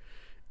there.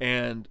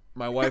 And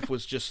my wife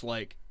was just,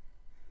 like,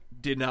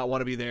 did not want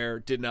to be there,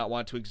 did not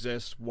want to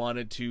exist,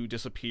 wanted to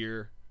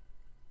disappear.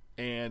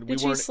 And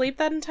Did she sleep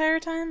that entire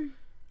time?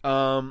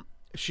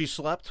 She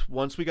slept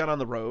once we got on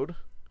the road.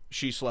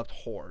 She slept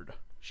horde.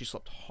 She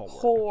slept horde.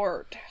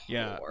 Horde.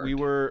 Yeah,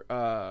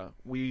 Horde.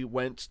 we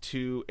went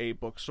to a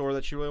bookstore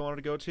that she really wanted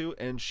to go to,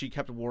 and she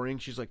kept worrying.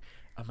 She's like,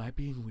 "Am I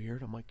being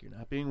weird?" I'm like, "You're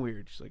not being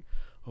weird." She's like,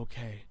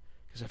 "Okay.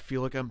 Because I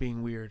feel like I'm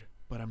being weird,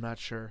 but I'm not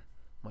sure."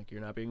 I'm like, "You're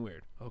not being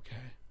weird."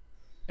 Okay.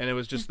 And it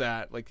was just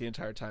that, like, the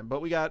entire time.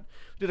 But we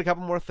did a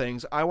couple more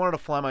things. I wanted to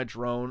fly my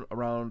drone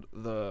around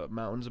the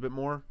mountains a bit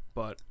more,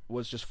 but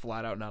was just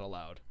flat out not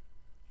allowed.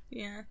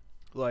 Yeah.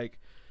 Like,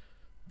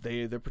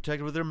 they're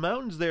protected with their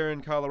mountains there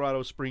in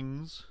Colorado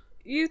Springs.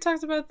 You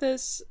talked about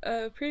this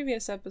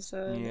previous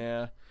episode.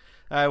 Yeah.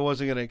 I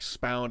wasn't going to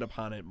expound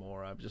upon it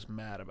more. I'm just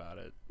mad about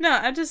it. No,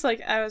 I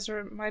was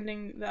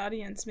reminding the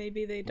audience,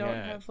 maybe they don't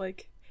have,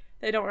 like...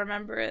 They don't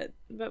remember it,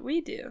 but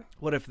we do.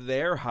 What if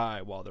they're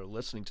high while they're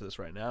listening to this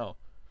right now?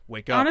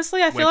 Wake up.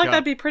 Honestly, I feel like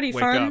that'd be pretty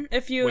fun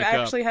if you Wake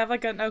actually up. have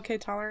like an okay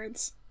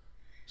tolerance.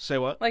 Say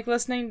what? Like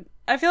listening,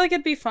 I feel like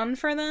it'd be fun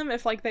for them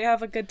if like they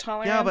have a good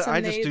tolerance. Yeah, but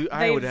and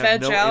I would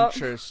have no out.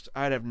 interest.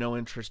 I'd have no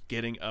interest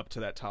getting up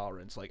to that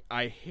tolerance. Like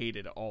I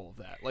hated all of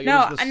that. Like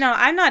no,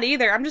 I'm not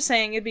either. I'm just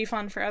saying it'd be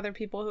fun for other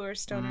people who are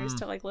stoners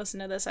to like listen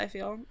to this. I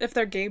feel if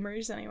they're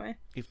gamers anyway.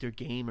 If they're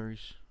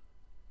gamers.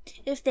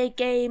 If they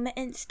game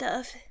and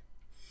stuff.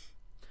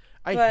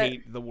 I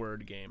hate the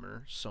word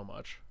gamer so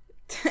much.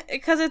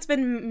 Because it's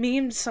been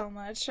memed so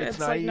much. It's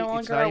like no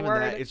longer a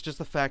word. That. It's just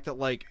the fact that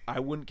like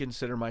I wouldn't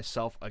consider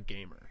myself a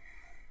gamer.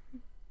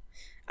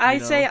 I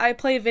say I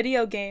play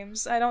video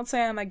games. I don't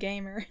say I'm a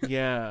gamer.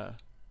 Yeah.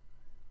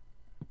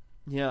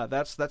 Yeah,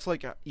 that's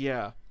like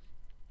yeah.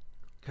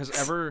 Because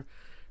ever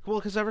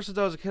since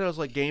I was a kid, I was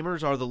like,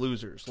 gamers are the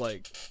losers.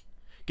 Like,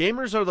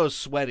 gamers are those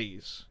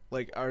sweaties.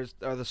 Like, are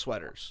the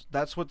sweaters.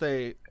 That's who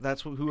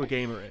a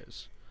gamer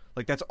is.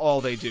 Like, that's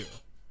all they do.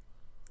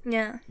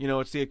 Yeah. You know,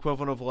 it's the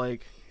equivalent of,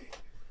 like...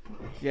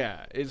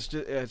 Yeah, it's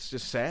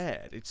just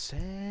sad. It's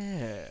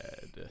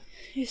sad.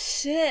 It's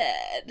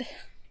sad.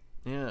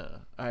 Yeah,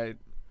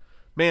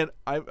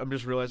 I'm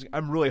just realizing,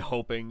 I'm really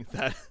hoping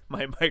that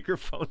my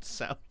microphone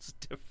sounds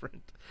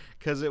different.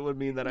 Because it would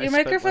mean that Your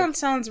microphone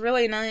sounds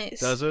really nice.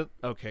 Does it?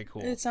 Okay,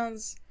 cool. It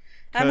sounds...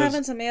 I'm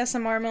having some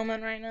ASMR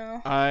moment right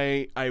now.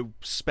 I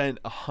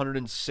spent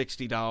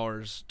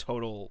 $160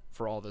 total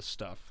for all this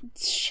stuff.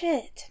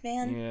 Shit,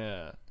 man.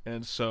 Yeah,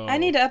 and so I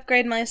need to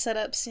upgrade my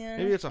setup soon.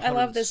 Maybe it's I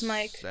love this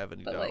mic.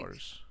 $70. But like,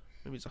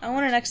 maybe it's I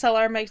want an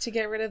XLR mic to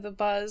get rid of the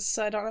buzz,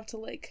 so I don't have to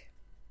like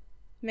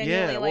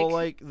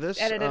manually this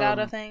edit it out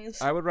of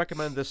things. I would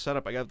recommend this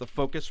setup. I got the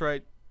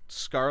Focusrite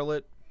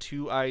Scarlett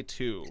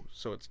 2i2,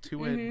 so it's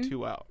 2 in,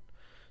 2 out.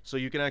 So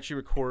you can actually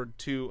record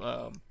two.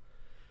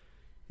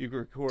 You can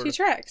record. 2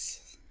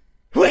 tracks.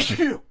 Blah,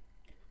 blah,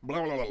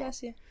 blah, blah.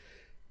 Bless you.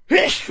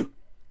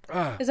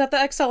 Ah. Is that the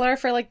XLR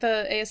for like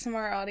the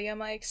ASMR audio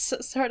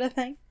mics sort of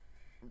thing?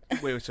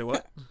 Wait, say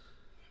what?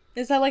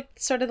 Is that like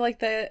sort of like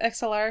the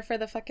XLR for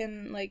the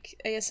fucking like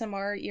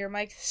ASMR ear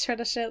mic sort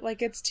of shit?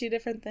 Like it's 2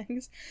 different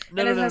things,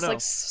 No, and no, it no, has no.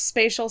 like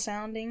spatial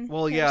sounding.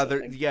 Well, or yeah,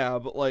 something.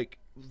 but like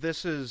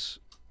this is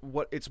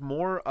what it's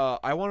more.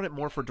 I wanted it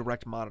more for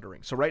direct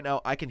monitoring. So right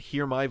now, I can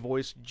hear my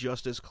voice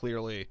just as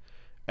clearly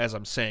as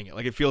I'm saying it.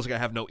 Like it feels like I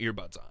have no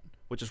earbuds on,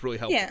 which is really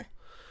helpful.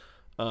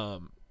 Yeah.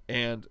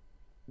 And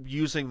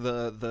using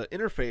the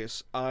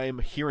interface, I'm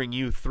hearing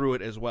you through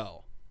it as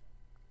well.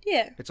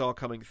 Yeah. It's all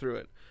coming through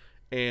it.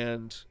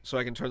 And so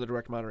I can turn the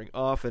direct monitoring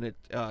off, and it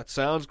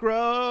sounds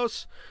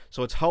gross.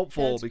 So it's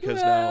helpful That's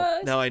because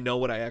gross. now I know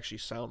what I actually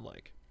sound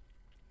like.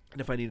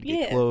 And if I need to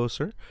get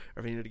closer,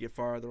 or if I need to get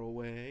farther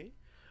away,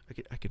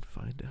 I can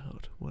find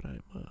out what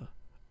I'm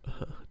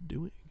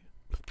doing.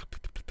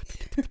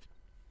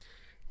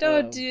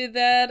 Don't do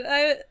that.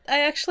 I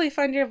actually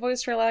find your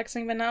voice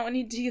relaxing, but not when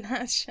you do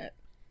that shit.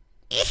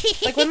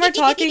 Like when we're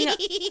talking.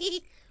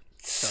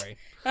 Sorry.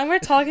 When we're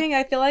talking,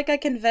 I feel like I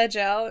can veg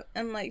out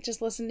and like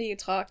just listen to you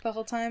talk the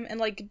whole time and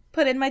like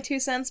put in my 2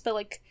 cents, but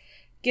like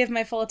give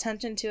my full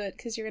attention to it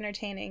because you're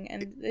entertaining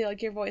and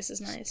like your voice is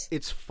nice.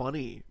 It's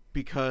funny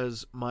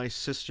because my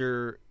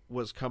sister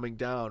was coming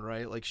down,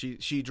 right? Like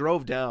she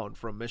drove down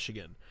from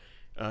Michigan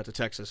to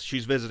Texas.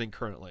 She's visiting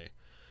currently,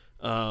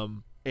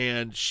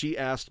 and she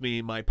asked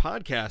me my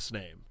podcast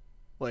name.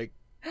 Like,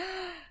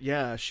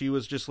 yeah, she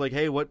was just like,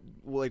 "Hey, what's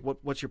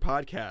your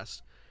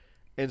podcast?"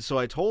 And so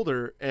I told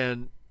her,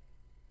 and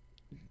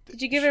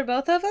Did you give her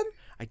both of them?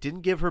 I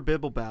didn't give her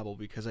Bibble Babble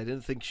because I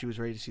didn't think she was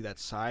ready to see that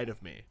side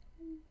of me.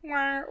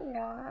 Yeah.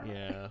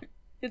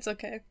 It's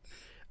okay.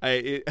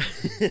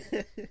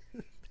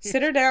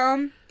 Sit her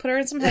down, put her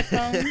in some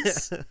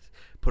headphones.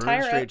 Put her tie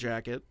in a her straight up.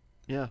 jacket.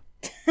 Yeah.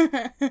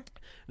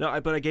 No,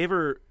 but I gave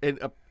her, and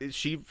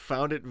she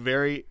found it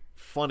very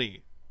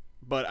funny.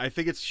 But I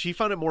think she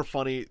found it more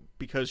funny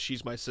because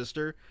she's my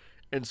sister,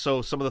 and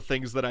so some of the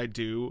things that I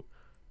do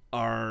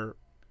are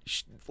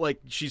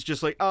like she's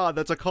just like,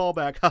 that's a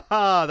callback.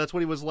 Haha, that's what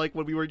he was like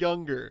when we were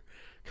younger,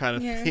 kind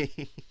of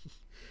thing.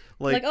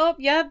 like, oh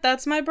yeah,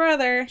 that's my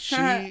brother.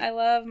 I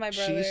love my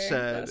brother. She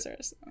said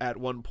at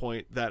one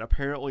point that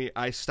apparently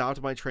I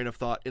stopped my train of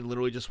thought and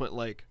literally just went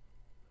like,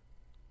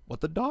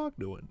 "What the dog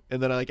doing?"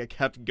 And then I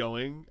kept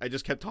going. I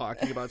just kept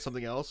talking about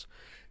something else,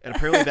 and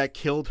apparently that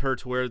killed her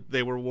to where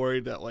they were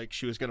worried that like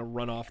she was gonna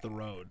run off the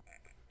road.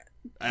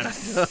 And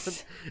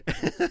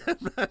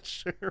I'm not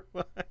sure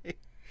why.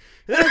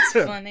 That's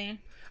funny.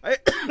 I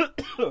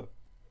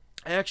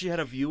actually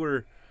had a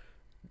viewer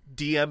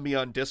DM me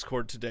on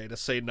Discord today to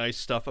say nice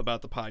stuff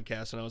about the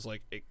podcast, and I was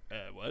like,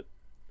 what?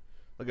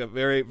 Like a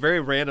very, very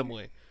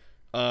randomly.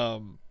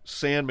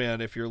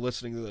 Sandman, if you're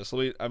listening to this,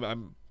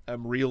 I'm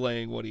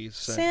relaying what he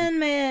said.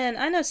 Sandman,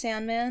 I know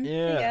Sandman.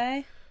 Yeah. Hey,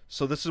 guy.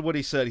 So this is what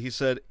he said. He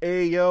said,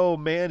 "Hey yo,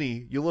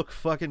 Manny, you look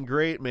fucking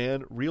great,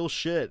 man. Real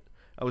shit.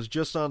 I was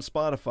just on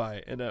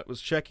Spotify and I was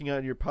checking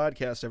out your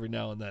podcast every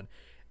now and then.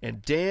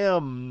 And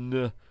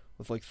damn,"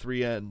 with like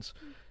 3 N's.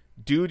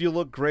 "Dude, you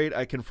look great.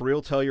 I can for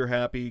real tell you're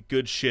happy.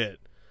 Good shit.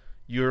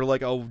 You're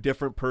like a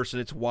different person.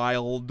 It's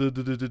wild."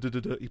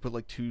 He put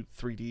like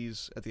 3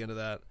 D's at the end of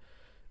that.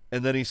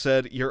 And then he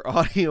said, "Your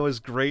audio is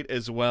great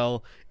as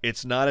well.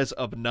 It's not as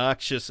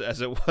obnoxious as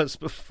it was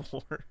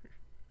before."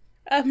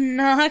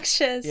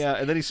 Obnoxious. Yeah,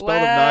 and then he spelled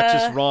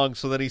obnoxious wrong,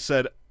 so then he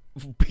said,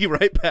 "Be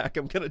right back.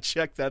 I'm going to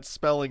check that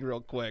spelling real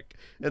quick."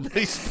 And then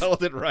he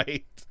spelled it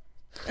right.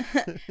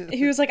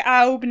 He was like,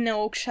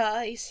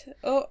 obnoxious.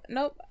 Oh,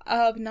 nope,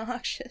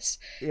 obnoxious.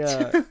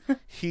 Yeah.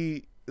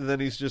 He's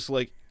just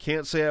like,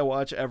 "Can't say I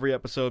watch every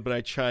episode, but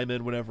I chime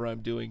in whenever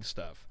I'm doing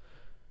stuff."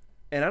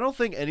 And I don't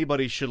think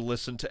anybody should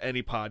listen to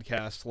any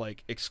podcast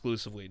like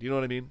exclusively. Do you know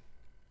what I mean?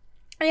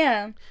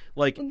 Yeah.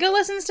 Like, go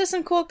listen to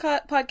some cool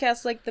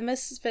podcasts like the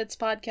Misfits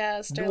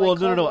podcast or well,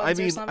 like no. no.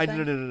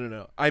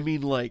 I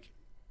mean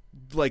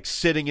like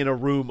sitting in a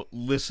room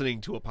listening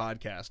to a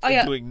podcast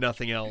and doing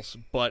nothing else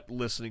but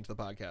listening to the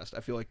podcast. I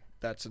feel like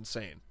that's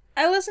insane.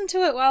 I listen to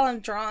it while I'm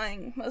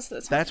drawing most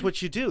of the time. That's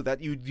what you do.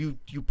 That you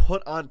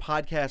put on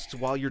podcasts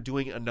while you're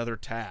doing another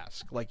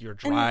task. Like you're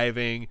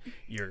driving,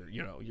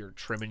 you're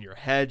trimming your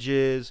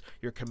hedges,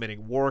 you're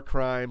committing war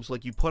crimes.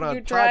 Like you put on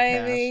you're podcasts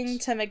driving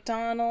to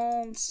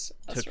McDonald's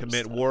to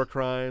commit war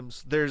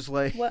crimes. There's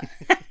like what?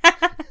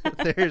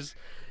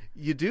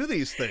 you do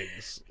these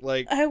things.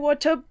 Like, I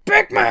want a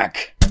Big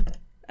Mac.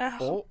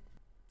 Oh,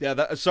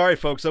 yeah. Sorry,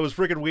 folks. That was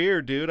freaking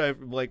weird, dude.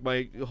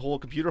 My whole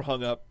computer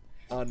hung up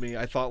on me.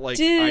 I thought I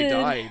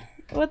died.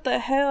 What the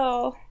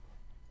hell?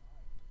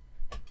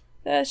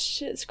 That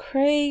shit's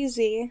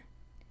crazy.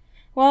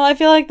 Well, I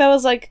feel like that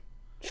was like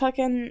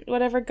fucking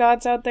whatever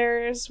God's out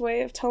there's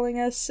way of telling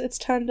us it's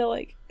time to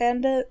like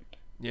end it.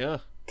 Yeah.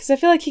 Because I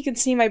feel like he can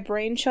see my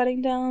brain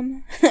shutting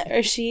down,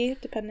 or she,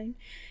 depending.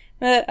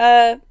 But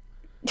are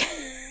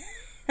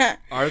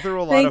there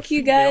a lot of thank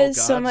you guys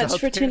gods so much out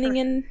for there? tuning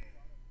in.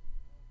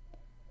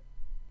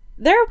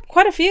 there are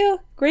quite a few.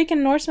 Greek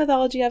and Norse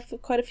mythology have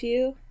quite a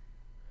few.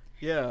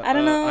 Yeah. I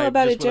don't know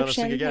about just went on a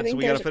Egyptian. sing again, I think so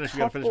we gotta there's finish. a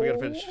We gotta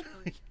finish.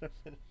 couple.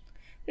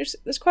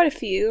 There's quite a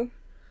few.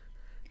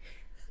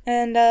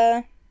 And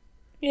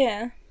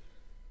yeah.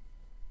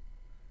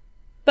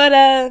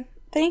 But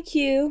thank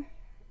you.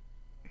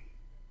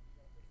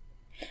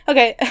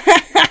 Okay.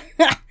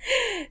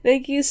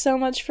 Thank you so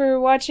much for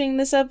watching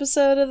this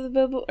episode of the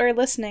Bibble, or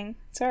listening.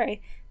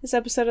 Sorry. This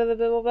episode of the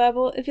Bibble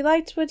Babble. If you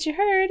liked what you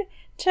heard,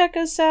 check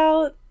us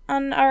out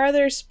on our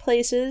other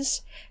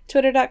places.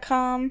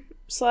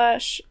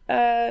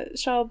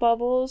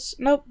 Twitter.com/shellbubbles.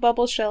 Nope,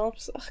 bubble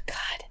shells. Oh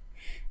god.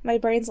 My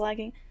brain's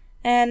lagging.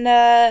 And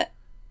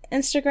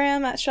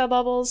Instagram at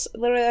shellbubbles.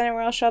 Literally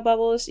anywhere else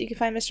shellbubbles. You can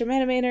find Mr.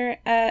 Manimator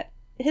at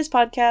his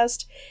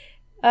podcast.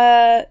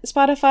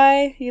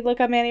 Spotify, you look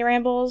up Manny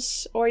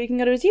Rambles, or you can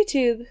go to his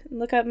YouTube and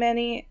look up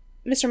Mr.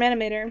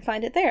 Manimator and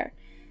find it there.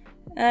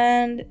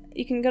 And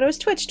you can go to his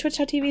Twitch,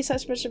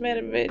 twitch.tv/Mr.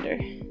 Manimator.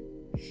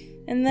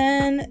 And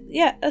then,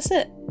 yeah, that's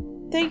it.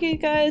 Thank you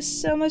guys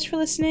so much for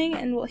listening,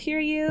 and we'll hear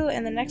you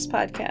in the next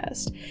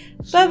podcast.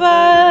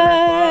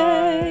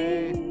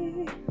 Bye-bye!